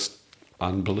what's just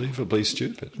unbelievably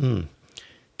stupid.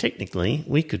 Technically,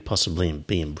 we could possibly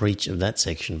be in breach of that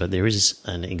section, but there is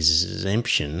an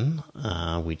exemption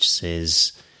which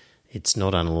says it's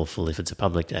not unlawful if it's a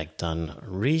public act done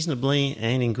reasonably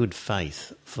and in good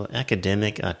faith for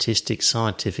academic, artistic,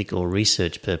 scientific or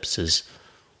research purposes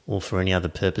or for any other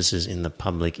purposes in the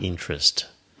public interest,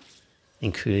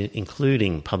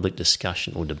 including public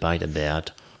discussion or debate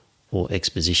about or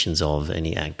expositions of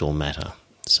any act or matter.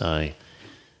 So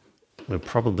we're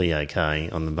probably okay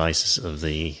on the basis of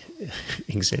the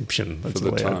exemption. That's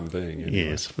for the time being. Anyway.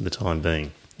 Yes, for the time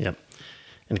being. Yep.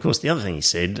 And, of course, the other thing he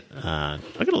said, I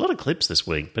got a lot of clips this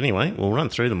week, but anyway, we'll run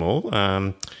through them all.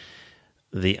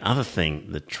 The other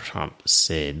thing that Trump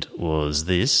said was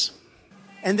this.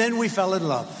 And then we fell in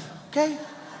love, okay?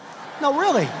 No,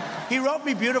 really. He wrote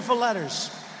me beautiful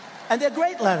letters. And they're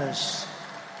great letters.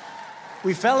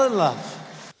 We fell in love.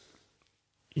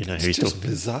 You know It's who he's just talking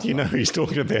bizarre. You know who he's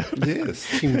talking about?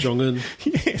 Yes. Kim Jong-un.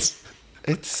 Yes.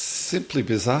 It's simply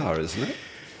bizarre, isn't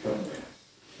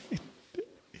it?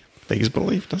 Beggars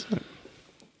belief, doesn't it?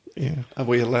 Yeah. Are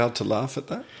we allowed to laugh at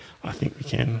that? I think we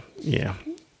can, yeah.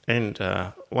 And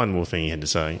one more thing he had to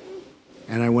say.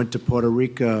 And I went to Puerto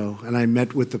Rico, and I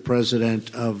met with the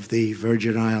president of the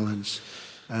Virgin Islands.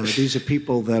 These are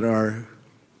people that are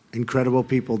incredible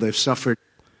people. They've suffered.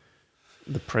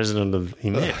 The president of...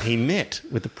 He met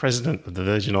with the president of the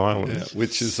Virgin Islands. Yeah,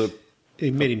 which is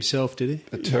He met himself, did he?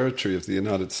 a territory of the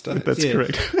United States. That's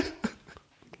correct.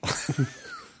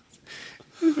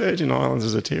 The Virgin Islands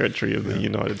is a territory of the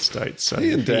United States. So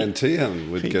He and Dan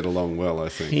Tehan would get along well, I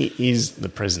think. He is the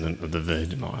president of the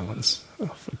Virgin Islands. Oh,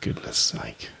 for goodness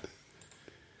sake.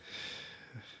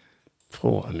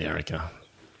 Poor America.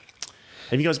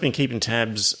 Have you guys been keeping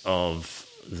tabs of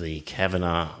the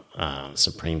Kavanaugh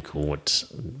Supreme Court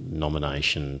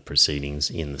nomination proceedings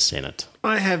in the Senate?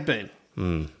 I have been.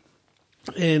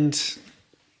 And,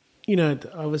 you know,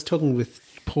 I was talking with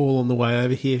Paul on the way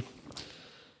over here.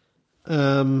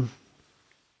 I'd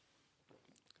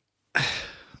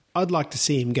like to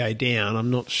see him go down. I'm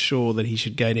not sure that he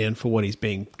should go down for what he's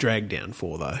being dragged down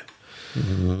for, though.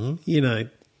 Mm-hmm. You know,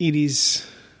 it is...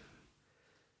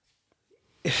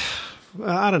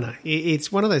 I don't know.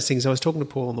 It's one of those things. I was talking to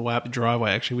Paul on the way up the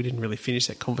driveway, actually. We didn't really finish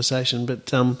that conversation,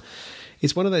 but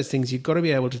it's one of those things you've got to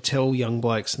be able to tell young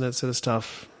blokes and that sort of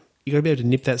stuff. You've got to be able to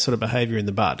nip that sort of behaviour in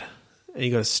the bud. And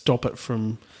you've got to stop it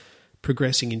from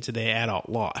progressing into their adult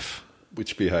life.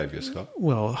 Which behaviour, Scott?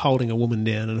 Well, holding a woman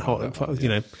down and you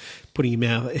know, putting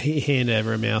your hand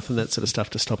over her mouth and that sort of stuff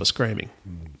to stop her screaming.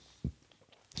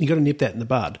 You've got to nip that in the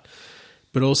bud.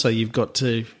 But also you've got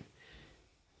to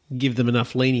give them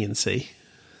enough leniency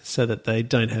so that they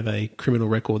don't have a criminal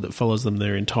record that follows them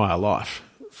their entire life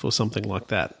for something like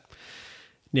that.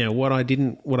 Now, what I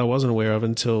wasn't aware of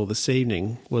until this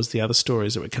evening was the other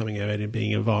stories that were coming out and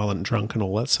being a violent drunk and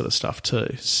all that sort of stuff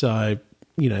too. So,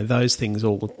 you know, those things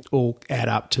all add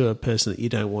up to a person that you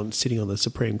don't want sitting on the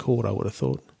Supreme Court, I would have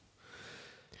thought.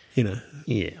 You know.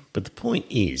 Yeah, but the point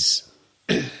is,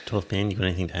 12th man, you got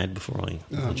anything to add before I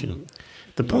let you know?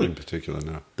 The Not point in particular,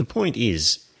 no. The point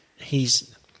is, he's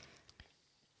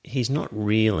not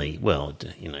really, well,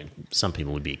 you know, some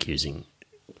people would be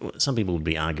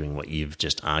arguing what you've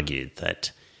just argued,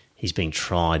 that he's being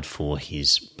tried for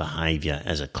his behaviour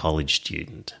as a college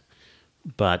student.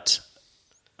 But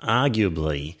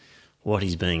arguably, what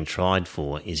he's being tried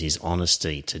for is his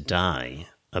honesty today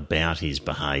about his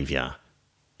behaviour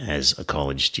as a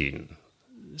college student.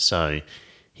 So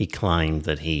he claimed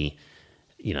that he,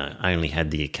 you know, only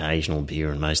had the occasional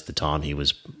beer and most of the time he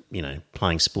was, you know,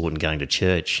 playing sport and going to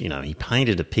church. You know, he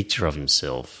painted a picture of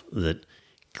himself that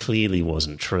clearly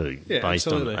wasn't true based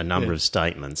on a number of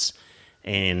statements.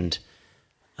 And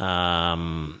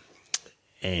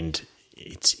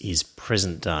it's his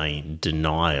present-day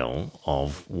denial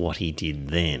of what he did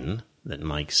then that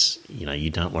makes, you know, you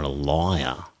don't want a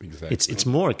liar. Exactly. It's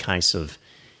more a case of,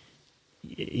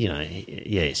 you know,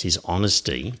 yes, his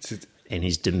honesty and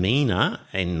his demeanour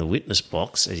in the witness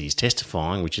box as he's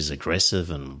testifying, which is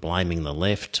aggressive and blaming the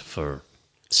left for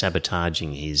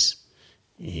sabotaging his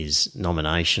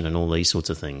nomination and all these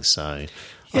sorts of things. So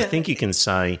I think you can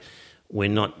say we're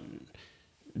not,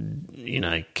 you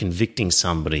know, convicting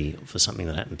somebody for something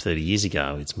that happened 30 years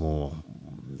ago. It's more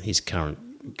his current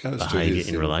behaviour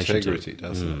in relation to integrity,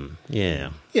 doesn't it? Yeah.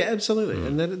 Yeah, absolutely.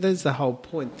 And there's the whole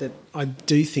point that I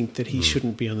do think that he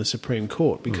shouldn't be on the Supreme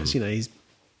Court because, you know,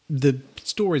 the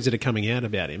stories that are coming out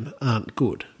about him aren't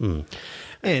good.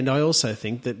 And I also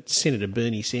think that Senator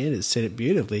Bernie Sanders said it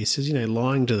beautifully. He says, you know,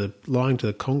 lying to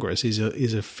the Congress is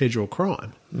a federal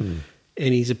crime. And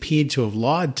he's appeared to have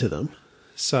lied to them.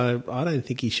 So I don't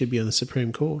think he should be on the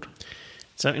Supreme Court.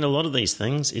 So in a lot of these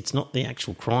things, it's not the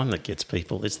actual crime that gets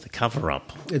people, it's the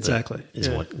cover-up. Exactly. Is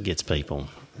what gets people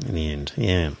in the end.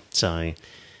 Yeah. So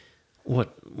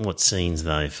what scenes,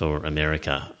 though, for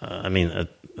America? I mean, a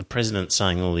president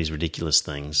saying all these ridiculous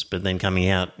things, but then coming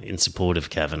out in support of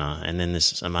Kavanaugh, and then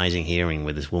this amazing hearing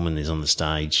where this woman is on the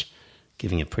stage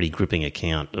giving a pretty gripping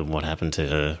account of what happened to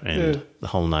her and the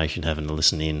whole nation having to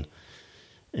listen in.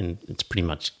 And it's pretty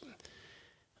much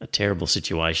a terrible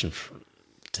situation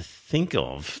to think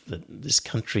of, that this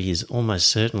country is almost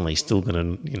certainly still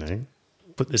going to, you know,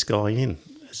 put this guy in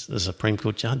as a Supreme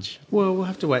Court judge. Well, we'll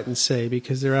have to wait and see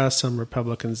because there are some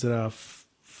Republicans that are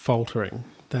faltering.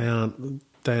 They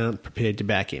aren't prepared to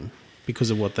back him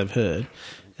because of what they've heard.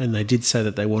 And they did say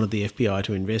that they wanted the FBI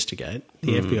to investigate.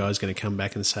 The FBI is going to come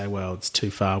back and say, well, it's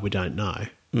too far, we don't know.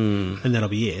 and that'll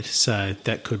be it. So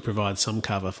that could provide some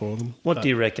cover for them. What do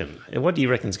you reckon? What do you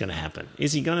reckon is going to happen?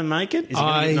 Is he going to make it? Is he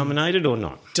going to get nominated or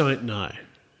not? Don't know.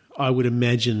 I would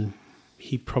imagine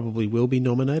he probably will be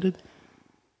nominated.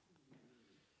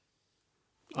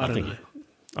 I don't know.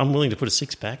 I'm willing to put a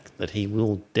six-pack that he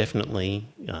will definitely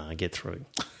get through.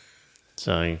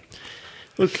 So,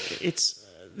 look, it's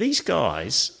these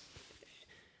guys.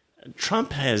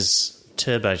 Trump has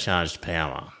turbocharged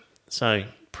power. So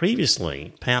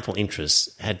previously, powerful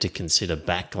interests had to consider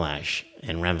backlash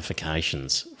and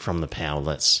ramifications from the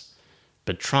powerless.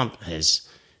 But Trump has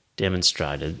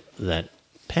demonstrated that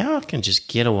power can just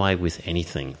get away with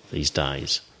anything these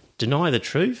days. Deny the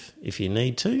truth if you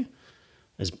need to,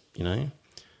 as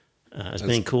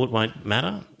being caught won't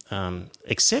matter.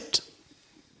 Accept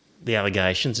the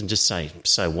allegations and just say,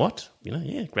 so what?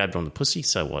 Grabbed on the pussy,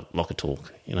 so what? Lock a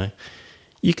talk,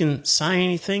 You can say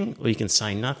anything or you can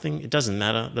say nothing. It doesn't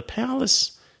matter. The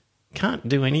powerless can't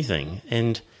do anything,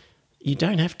 and you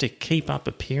don't have to keep up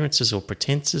appearances or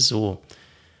pretences or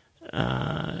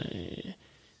you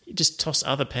just toss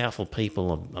other powerful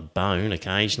people a bone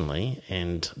occasionally,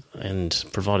 and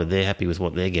provided they're happy with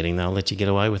what they're getting, they'll let you get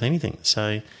away with anything.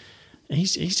 So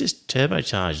he's just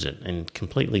turbocharged it and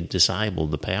completely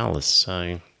disabled the powerless.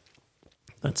 So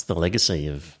that's the legacy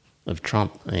of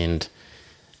Trump, and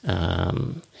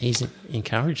he's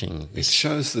encouraging this. It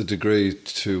shows the degree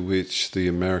to which the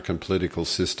American political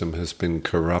system has been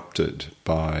corrupted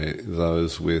by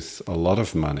those with a lot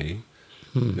of money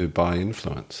who buy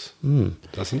influence,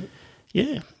 doesn't it?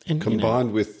 Yeah. And,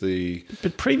 combined with the...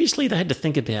 But previously they had to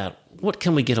think about, what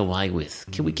can we get away with?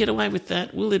 Can we get away with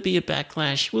that? Will there be a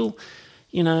backlash? Will,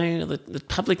 the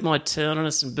public might turn on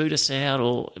us and boot us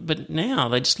out? But now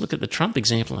they just look at the Trump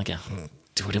example and they go,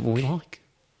 do whatever we like.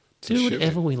 Do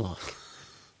whatever we like.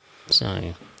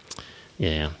 So,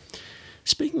 yeah.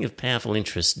 Speaking of powerful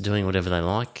interests doing whatever they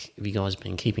like, have you guys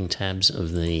been keeping tabs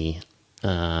of the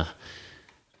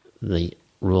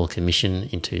Royal Commission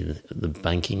into the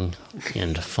banking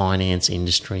and finance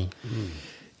industry?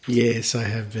 Yes, I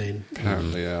have been.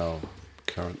 Apparently our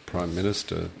current Prime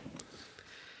Minister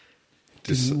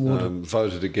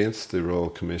voted against the Royal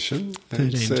Commission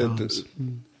and said that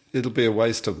it'll be a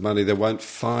waste of money. They won't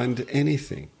find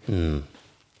anything.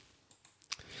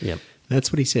 Yep.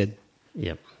 That's what he said.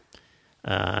 Yep.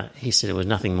 He said it was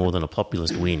nothing more than a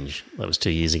populist whinge. That was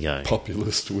 2 years ago.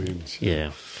 Populist whinge.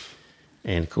 Yeah.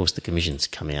 And, of course, the Commission's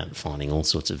come out finding all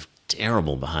sorts of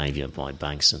terrible behaviour by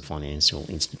banks and financial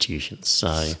institutions. So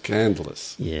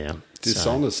scandalous. Yeah.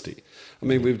 Dishonesty. I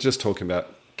mean, we were just talking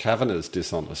about Kavanagh's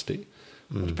dishonesty.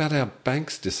 What about our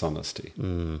bank's dishonesty?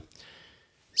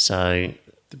 So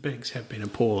the banks have been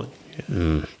appalling.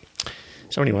 Yeah.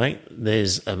 So anyway,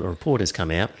 there's a report has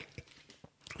come out,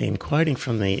 and quoting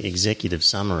from the executive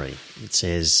summary, it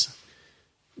says,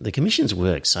 the Commission's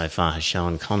work so far has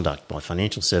shown conduct by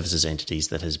financial services entities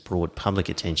that has brought public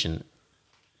attention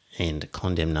and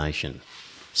condemnation.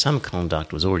 Some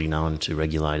conduct was already known to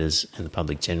regulators and the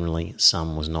public generally,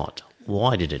 some was not.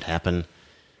 Why did it happen?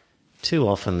 Too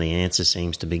often the answer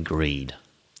seems to be greed,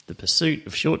 the pursuit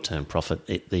of short-term profit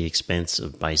at the expense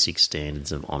of basic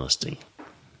standards of honesty.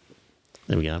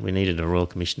 There we go. We needed a Royal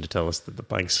Commission to tell us that the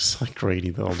banks are so greedy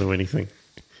they'll do anything.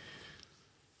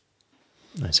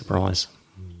 No surprise.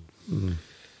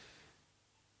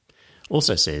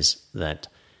 Also says that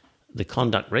the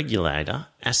conduct regulator,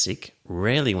 ASIC,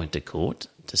 rarely went to court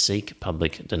to seek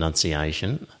public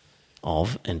denunciation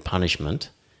of and punishment,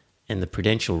 and the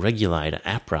prudential regulator,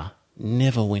 APRA,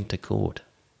 never went to court.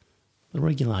 The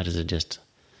regulators are just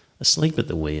asleep at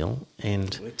the wheel,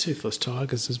 and they're toothless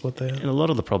tigers is what they are. And a lot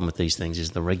of the problem with these things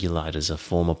is the regulators are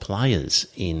former players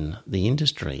in the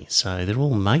industry, so they're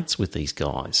all mates with these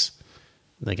guys.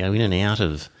 They go in and out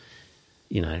of,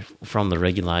 from the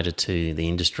regulator to the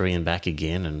industry and back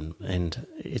again, and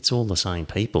it's all the same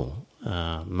people,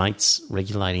 mates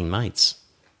regulating mates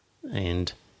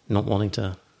and not wanting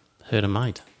to hurt a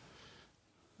mate.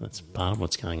 That's part of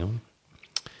what's going on.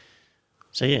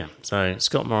 So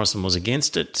Scott Morrison was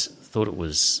against it, thought it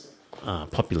was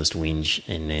populist whinge,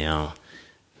 and now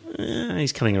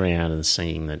he's coming around and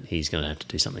seeing that he's going to have to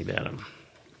do something about it.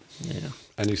 Yeah.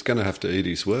 And he's going to have to eat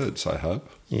his words, I hope.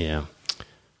 Yeah.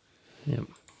 Yep.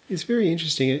 It's very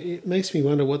interesting. It makes me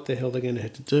wonder what the hell they're going to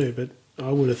have to do, but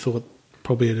I would have thought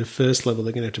probably at a first level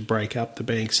they're going to have to break up the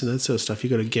banks and that sort of stuff.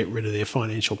 You've got to get rid of their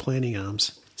financial planning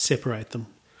arms, separate them,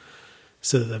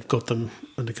 so that they've got them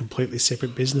under completely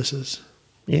separate businesses.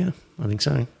 Yeah, I think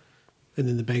so. And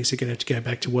then the banks are going to have to go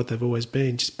back to what they've always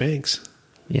been, just banks.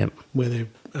 Yep. Where the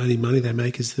only money they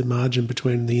make is the margin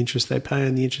between the interest they pay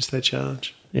and the interest they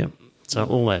charge. Yep. So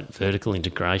all that vertical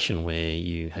integration where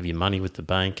you have your money with the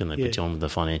bank and they put you on with the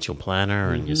financial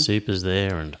planner and your super's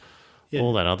there and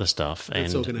all that other stuff,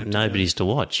 That's all gonna have and to go. nobody's to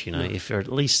watch. If they're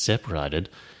at least separated,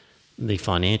 the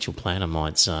financial planner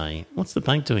might say, "What's the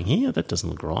bank doing here? That doesn't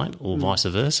look right," or vice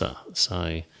versa.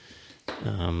 So,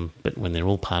 but when they're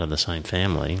all part of the same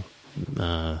family,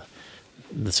 the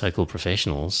so-called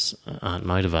professionals aren't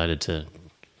motivated to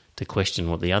question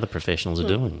what the other professionals are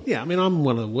doing. Yeah, I mean, I'm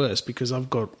one of the worst because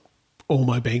I've got all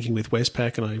my banking with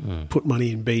Westpac and I put money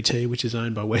in BT, which is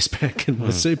owned by Westpac, and my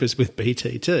super's with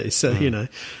BT too. So,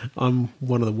 I'm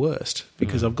one of the worst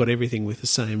because I've got everything with the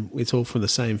same, it's all from the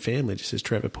same family, just as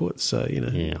Trevor put. So,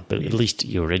 Yeah, but at least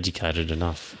you're educated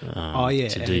enough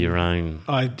to do your own.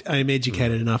 I am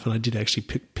educated enough, and I did actually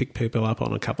pick people up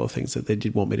on a couple of things that they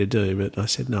did want me to do, but I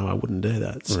said, no, I wouldn't do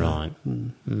that. So, Right.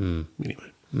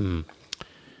 Anyway.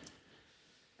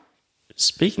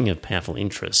 Speaking of powerful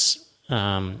interests,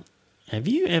 have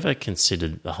you ever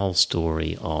considered the whole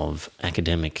story of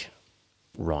academic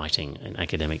writing and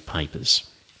academic papers?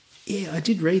 Yeah, I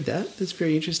did read that. That's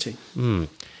very interesting.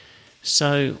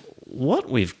 So what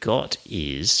we've got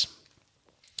is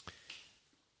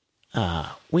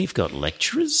we've got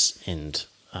lecturers and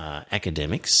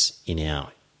academics in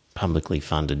our publicly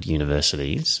funded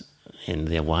universities, and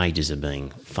their wages are being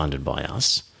funded by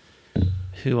us,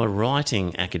 who are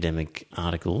writing academic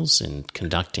articles and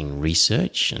conducting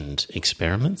research and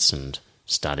experiments and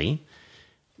study.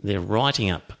 They're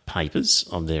writing up papers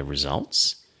of their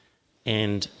results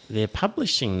and they're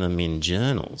publishing them in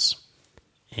journals.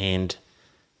 And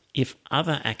if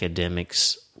other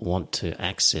academics want to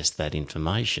access that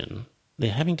information,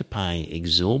 they're having to pay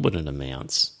exorbitant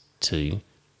amounts to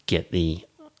get the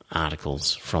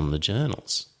articles from the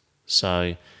journals.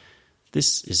 So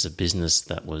this is a business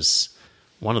that was...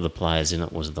 One of the players in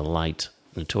it was the late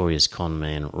notorious con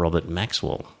man Robert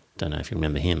Maxwell. Don't know if you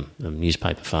remember him, of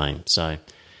newspaper fame. So,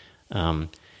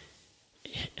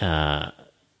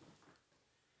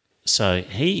 so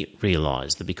he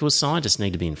realised that because scientists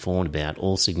need to be informed about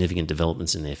all significant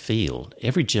developments in their field,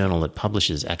 every journal that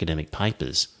publishes academic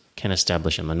papers can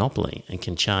establish a monopoly and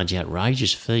can charge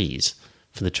outrageous fees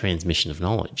for the transmission of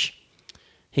knowledge.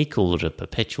 He called it a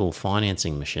perpetual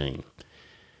financing machine.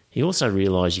 He also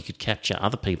realised you could capture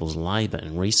other people's labour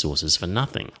and resources for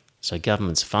nothing, so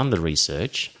governments fund the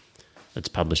research that's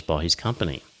published by his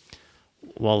company,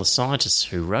 while the scientists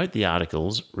who wrote the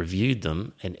articles, reviewed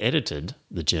them and edited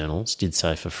the journals did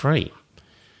so for free.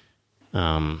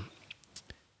 So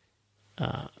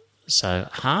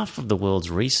half of the world's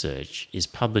research is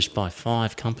published by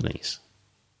 5 companies.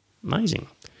 Amazing.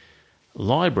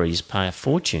 Libraries pay a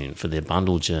fortune for their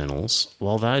bundled journals,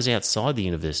 while those outside the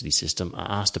university system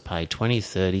are asked to pay $20,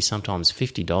 $30, sometimes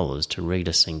 $50 to read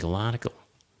a single article.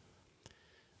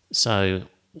 So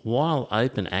while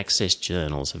open access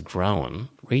journals have grown,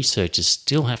 researchers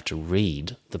still have to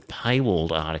read the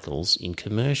paywalled articles in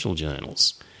commercial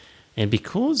journals. And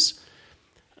because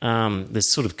there's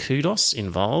sort of kudos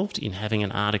involved in having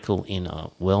an article in a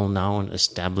well-known,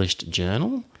 established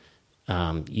journal,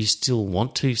 you still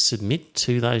want to submit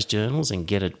to those journals and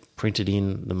get it printed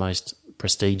in the most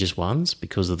prestigious ones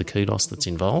because of the kudos that's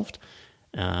involved.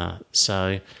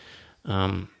 So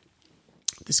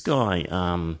this guy,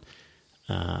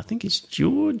 I think it's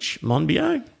George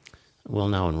Monbiot, a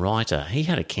well-known writer, he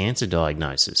had a cancer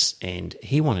diagnosis and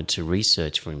he wanted to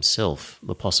research for himself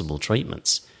the possible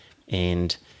treatments.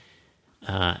 And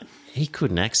he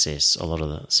couldn't access a lot of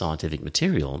the scientific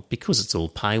material because it's all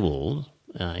paywalled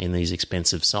in these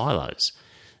expensive silos.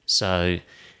 So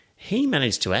he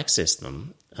managed to access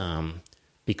them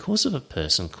because of a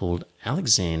person called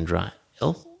Alexandra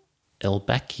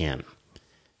Elbakian.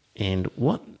 And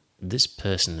what this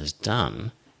person has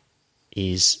done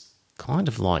is kind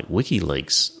of like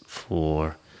WikiLeaks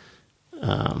for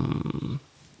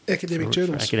academic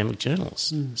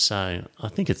journals. So I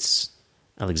think it's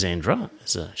Alexandra,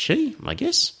 as a she, I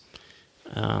guess,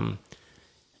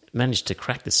 managed to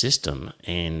crack the system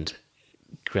and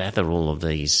gather all of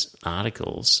these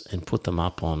articles and put them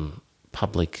up on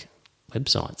public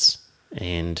websites.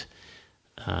 And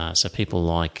so people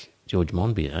like George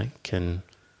Monbiot can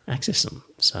access them.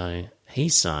 So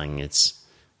he's saying it's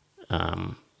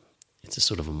a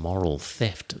sort of a moral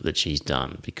theft that she's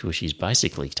done because she's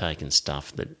basically taken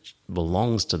stuff that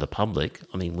belongs to the public.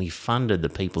 I mean, we funded the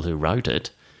people who wrote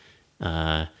it.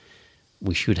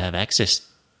 We should have access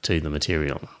to the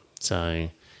material. So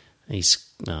he's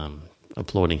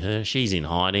applauding her. She's in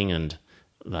hiding and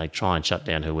they try and shut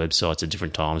down her websites at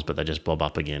different times, but they just bob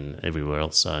up again everywhere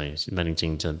else. So she's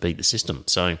managing to beat the system.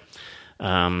 So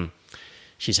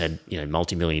she's had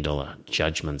multi-million-dollar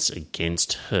judgments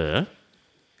against her,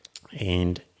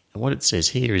 and what it says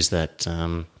here is that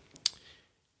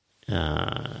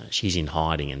she's in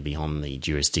hiding and beyond the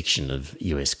jurisdiction of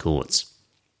US courts.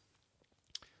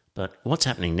 But what's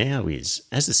happening now is,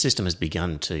 as the system has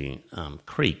begun to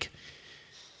creak,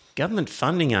 government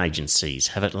funding agencies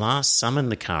have at last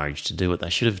summoned the courage to do what they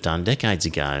should have done decades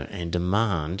ago and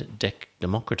demand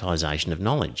democratisation of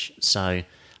knowledge. So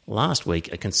last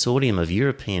week, a consortium of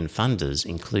European funders,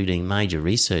 including major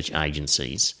research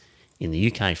agencies in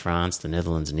the UK, France, the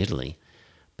Netherlands and Italy,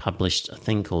 published a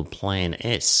thing called Plan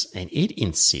S, and it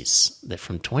insists that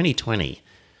from 2020,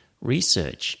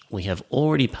 research we have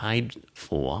already paid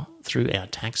for through our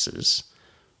taxes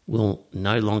will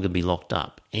no longer be locked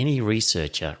up. Any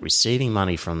researcher receiving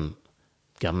money from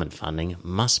government funding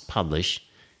must publish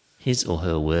his or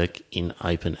her work in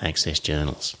open access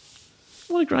journals.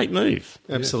 What a great move.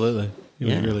 Absolutely.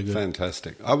 Yeah. Really good.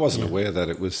 Fantastic. I wasn't aware that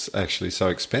it was actually so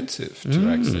expensive to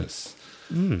access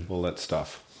all that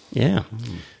stuff. Yeah.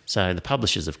 So the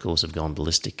publishers, of course, have gone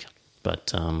ballistic.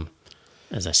 But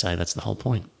as I say, that's the whole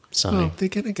point. So they're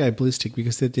going to go ballistic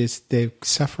because they're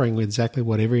suffering with exactly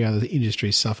what every other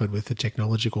industry suffered with the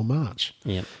technological march.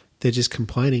 Yeah. They're just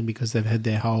complaining because they've had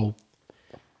their whole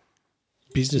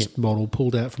business model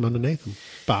pulled out from underneath them.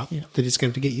 But they're just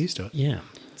going to get used to it. Yeah.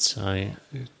 So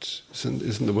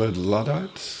isn't the word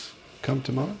Luddites come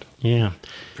to mind? Yeah.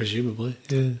 Presumably,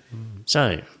 yeah.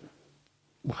 So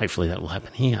hopefully that will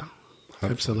happen here.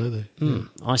 Absolutely.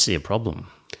 I see a problem.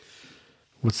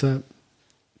 What's that?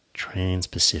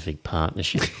 Trans-Pacific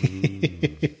Partnership.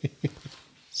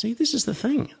 See, this is the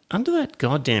thing. Under that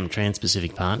goddamn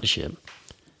Trans-Pacific Partnership,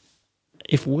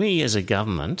 if we as a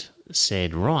government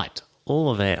said, right,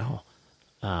 all of our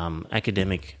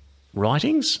academic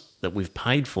writings that we've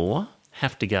paid for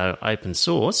have to go open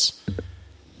source,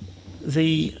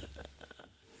 these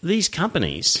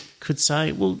companies could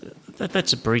say, well,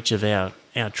 that's a breach of our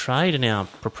trade and our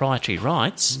proprietary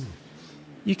rights.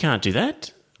 You can't do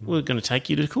that. We're going to take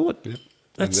you to court. Yep.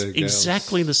 That's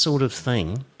exactly the sort of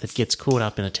thing that gets caught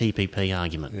up in a TPP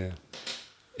argument. Yeah.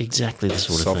 Exactly the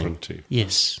sort of sovereignty. thing.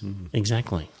 Yes,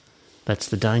 exactly. That's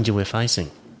the danger we're facing.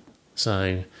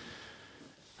 So,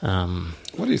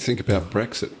 what do you think about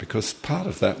Brexit? Because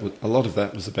a lot of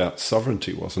that was about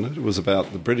sovereignty, wasn't it? It was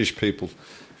about the British people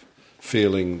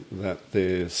feeling that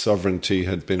their sovereignty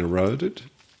had been eroded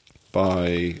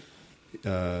by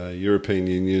European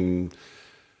Union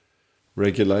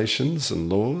regulations and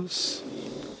laws.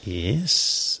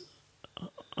 Yes,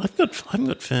 I haven't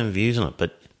got firm views on it,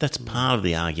 but that's part of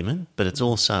the argument. But it's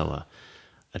also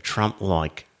a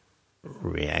Trump-like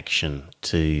reaction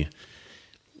to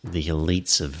the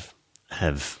elites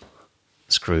have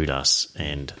screwed us,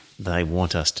 and they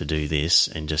want us to do this,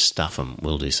 and just stuff them.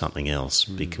 We'll do something else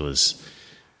because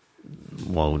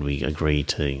why would we agree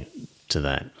to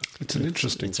that? It's an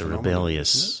interesting. It's a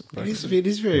rebellious. It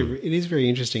is very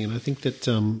interesting, and I think that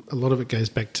a lot of it goes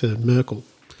back to Merkel,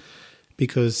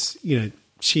 because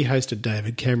she hosted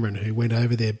David Cameron, who went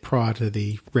over there prior to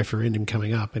the referendum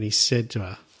coming up, and he said to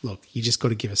her, "Look, you just got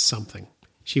to give us something."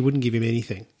 She wouldn't give him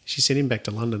anything. She sent him back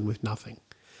to London with nothing.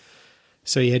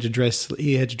 So he had to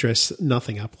dress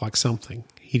nothing up like something.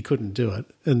 He couldn't do it,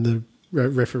 and the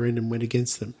referendum went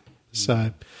against them.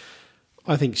 So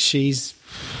I think she's,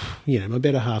 my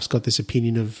better half's got this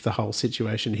opinion of the whole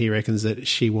situation. He reckons that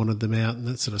she wanted them out and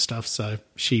that sort of stuff, so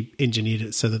she engineered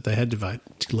it so that they had to vote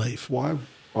to leave. Why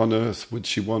on earth would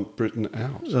she want Britain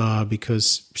out?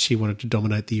 Because she wanted to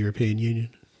dominate the European Union.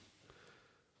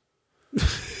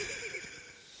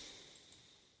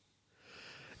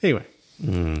 Anyway,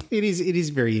 it is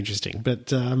very interesting.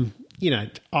 But,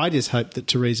 I just hope that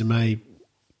Theresa May,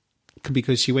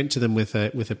 because she went to them with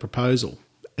a proposal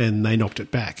and they knocked it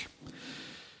back.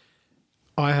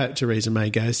 I hope Theresa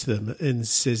May goes to them and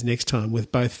says next time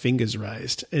with both fingers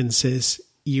raised and says,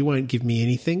 you won't give me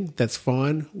anything, that's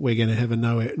fine. We're going to have a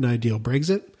no-deal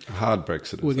Brexit. A hard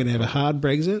Brexit. We're going to have a hard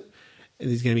Brexit. And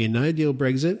there's going to be a no-deal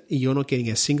Brexit. You're not getting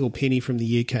a single penny from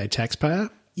the UK taxpayer.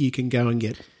 You can go and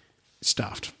get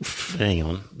stuffed. Hang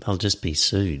on. They'll just be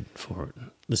sued for it.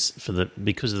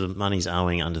 Because of the money's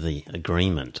owing under the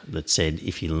agreement that said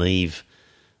if you leave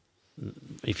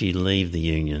the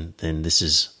union, then this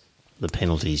is the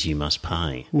penalties you must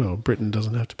pay. Well, Britain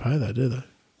doesn't have to pay that, do they?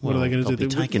 What are they going to do? They'll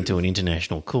be taken to an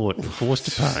international court and forced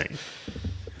to pay.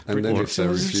 And then if they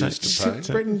refuse to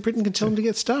pay... Britain can tell them to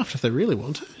get stuffed if they really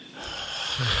want to.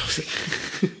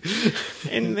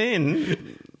 And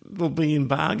then there'll be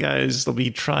embargoes, there'll be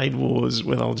trade wars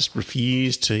where they'll just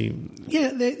refuse to...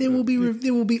 Yeah, there will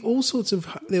be all sorts of...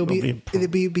 There'll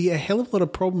be a hell of a lot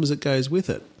of problems that goes with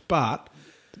it, but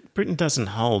Britain doesn't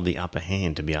hold the upper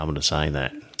hand to be able to say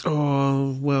that.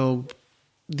 Oh, well,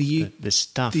 the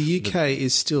stuff. The UK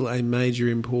is still a major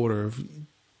importer of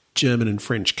German and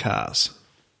French cars.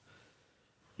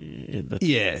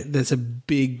 There's a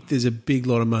big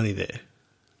lot of money there.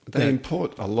 They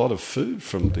import a lot of food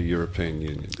from the European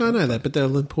Union. I know that, but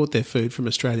they'll import their food from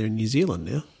Australia and New Zealand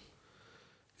now.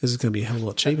 Because it's going to be a hell of a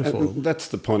lot cheaper for them. That's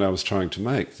the point I was trying to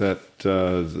make, that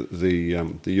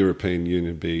the European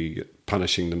Union be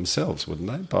punishing themselves, wouldn't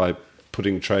they, by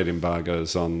putting trade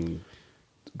embargoes on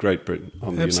Great Britain,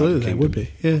 on the United Kingdom? Absolutely, they would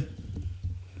be, yeah.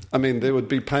 I mean, there would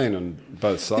be pain on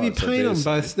both sides.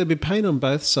 There'd be pain on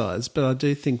both sides, but I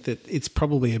do think that it's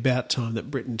probably about time that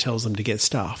Britain tells them to get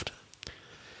stuffed.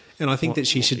 And I think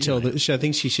she should tell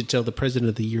the president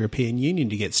of the European Union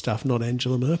to get stuffed, not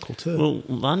Angela Merkel too. Well,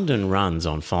 London runs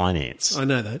on finance. I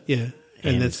know that, yeah.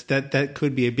 And that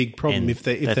could be a big problem if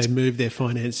they move their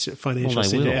financial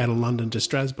centre out of London to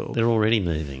Strasbourg. They're already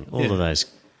moving. All of those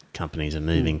companies are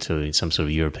moving to some sort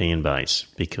of European base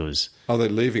because... Oh, they're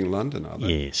leaving London, are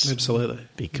they? Yes. Absolutely.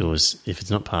 Because if it's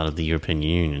not part of the European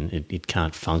Union, it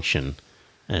can't function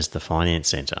as the finance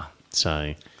centre.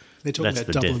 So they're talking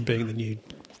about Dublin being the new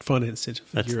finance centre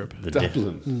for Europe.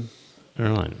 Dublin.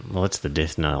 Right. Well, that's the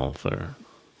death knell for...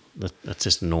 That's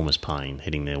just enormous pain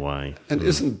heading their way. And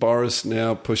isn't Boris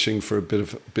now pushing for a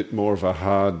bit more of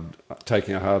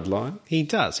taking a hard line? He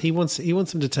does. He wants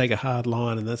them to take a hard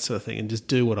line and that sort of thing and just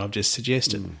do what I've just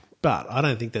suggested. But I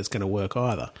don't think that's going to work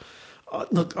either.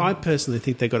 Look, I personally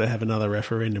think they've got to have another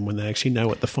referendum when they actually know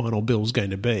what the final bill's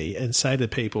going to be and say to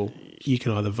people, you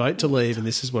can either vote to leave and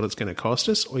this is what it's going to cost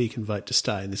us, or you can vote to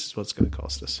stay and this is what it's going to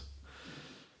cost us.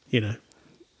 You know.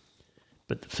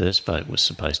 But the first vote was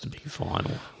supposed to be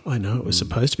final. I know, it was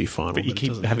supposed to be final. But you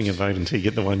keep having a vote until you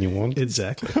get the one you want.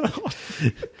 Exactly.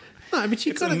 No, but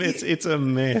it's a mess. It's a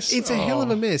mess. It's a hell of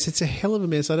a mess. It's a hell of a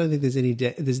mess. I don't think there's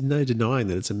there's no denying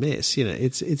that it's a mess. You know,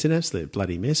 it's an absolute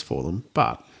bloody mess for them.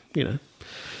 But, you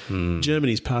know,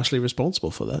 Germany's partially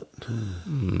responsible for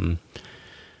that.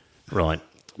 Right.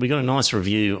 We got a nice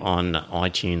review on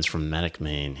iTunes from Matic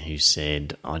Man, who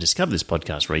said, I discovered this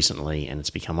podcast recently and it's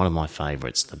become one of my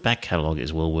favourites. The back catalogue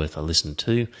is well worth a listen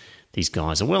to. These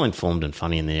guys are well informed and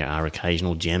funny, and there are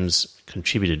occasional gems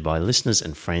contributed by listeners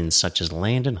and friends such as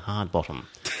Landon Hardbottom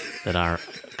that are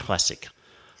classic.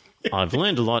 I've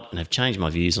learned a lot and have changed my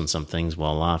views on some things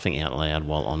while laughing out loud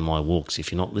while on my walks.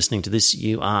 If you're not listening to this,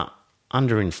 you are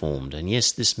underinformed. And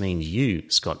yes, this means you,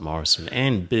 Scott Morrison,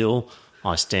 and Bill.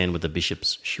 I stand with the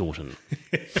bishops shorten.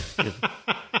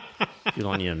 Good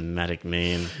on you, Matic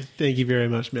Man. Thank you very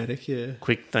much, Matic. Yeah.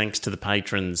 Quick thanks to the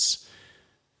patrons: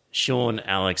 Sean,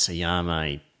 Alex,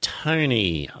 Ayame,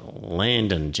 Tony,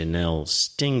 Landon, Janelle,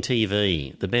 Sting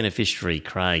TV, The Beneficiary,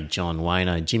 Craig, John,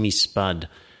 Wayno, Jimmy Spud,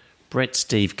 Brett,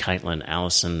 Steve, Caitlin,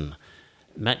 Allison,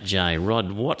 Matt J,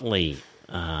 Rod Watley,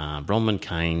 Bronwyn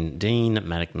Kane, Dean,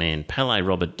 Matic Man, Pele,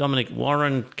 Robert, Dominic,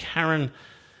 Warren, Karen,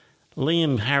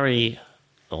 Liam, Harry.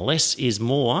 Less is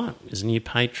more is a new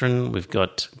patron. We've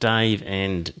got Dave,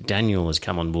 and Daniel has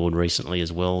come on board recently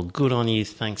as well. Good on you.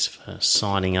 Thanks for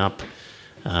signing up.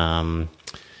 Wasn't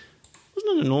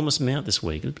an enormous amount this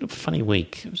week. It was a bit of a funny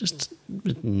week. It was just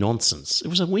nonsense. It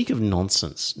was a week of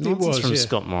nonsense. Nonsense from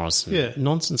Scott Morrison. Yeah.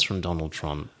 Nonsense from Donald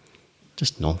Trump.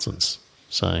 Just nonsense.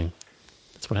 So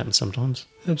that's what happens sometimes.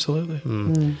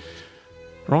 Absolutely.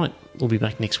 Right. We'll be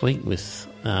back next week with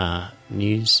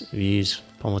news, views,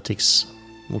 politics.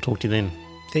 We'll talk to you then.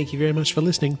 Thank you very much for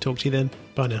listening. Talk to you then.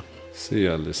 Bye now. See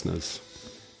ya, listeners.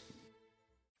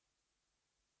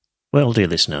 Well, dear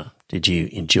listener, did you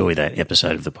enjoy that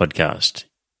episode of the podcast?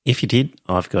 If you did,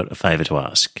 I've got a favour to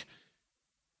ask.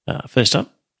 First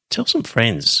up, tell some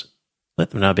friends. Let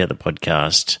them know about the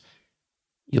podcast.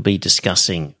 You'll be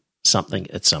discussing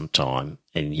something at some time,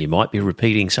 and you might be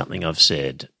repeating something I've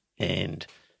said. And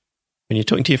when you're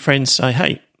talking to your friends, say,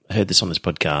 hey, I heard this on this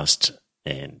podcast,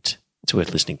 and it's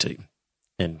worth listening to.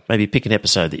 And maybe pick an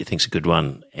episode that you think's a good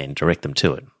one and direct them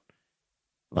to it.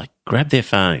 Like, grab their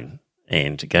phone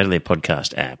and go to their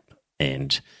podcast app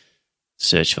and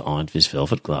search for Iron Fist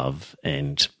Velvet Glove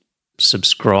and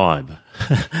subscribe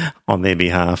on their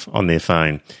behalf on their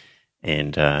phone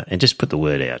and just put the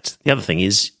word out. The other thing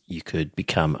is you could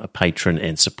become a patron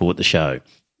and support the show.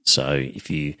 So if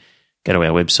you go to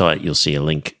our website, you'll see a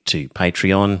link to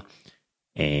Patreon,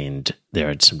 and there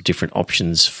are some different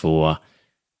options for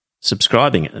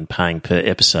subscribing and paying per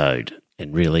episode.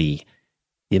 And really,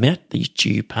 the amount that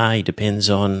you pay depends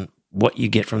on what you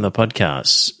get from the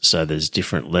podcast. So there's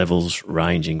different levels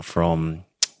ranging from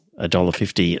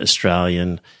 $1.50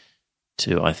 Australian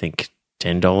to, I think,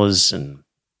 $10 and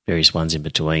various ones in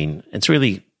between. It's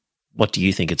really, what do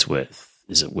you think it's worth?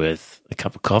 Is it worth a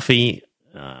cup of coffee?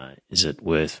 Is it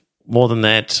worth more than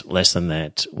that, less than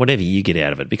that? Whatever you get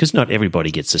out of it, because not everybody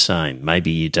gets the same.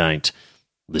 Maybe you don't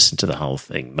listen to the whole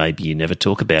thing. Maybe you never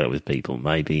talk about it with people.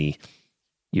 Maybe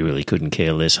you really couldn't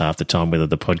care less half the time whether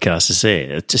the podcast is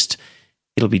there.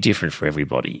 It'll be different for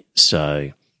everybody.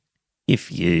 So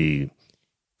if you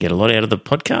get a lot out of the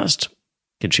podcast,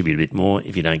 contribute a bit more.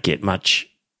 If you don't get much,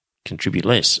 contribute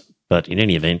less. But in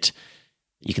any event,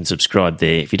 you can subscribe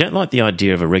there. If you don't like the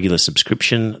idea of a regular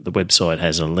subscription, the website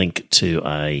has a link to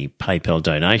a PayPal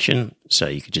donation, so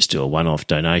you could just do a one-off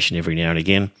donation every now and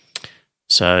again.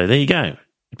 So there you go.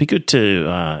 It'd be good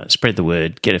to spread the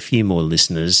word, get a few more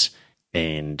listeners,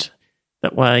 and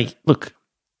that way, look,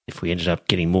 if we ended up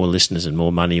getting more listeners and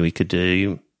more money, we could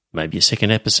do maybe a second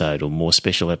episode or more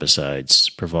special episodes,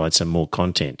 provide some more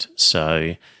content.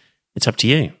 So it's up to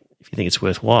you. If you think it's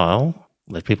worthwhile,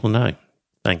 let people know.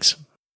 Thanks.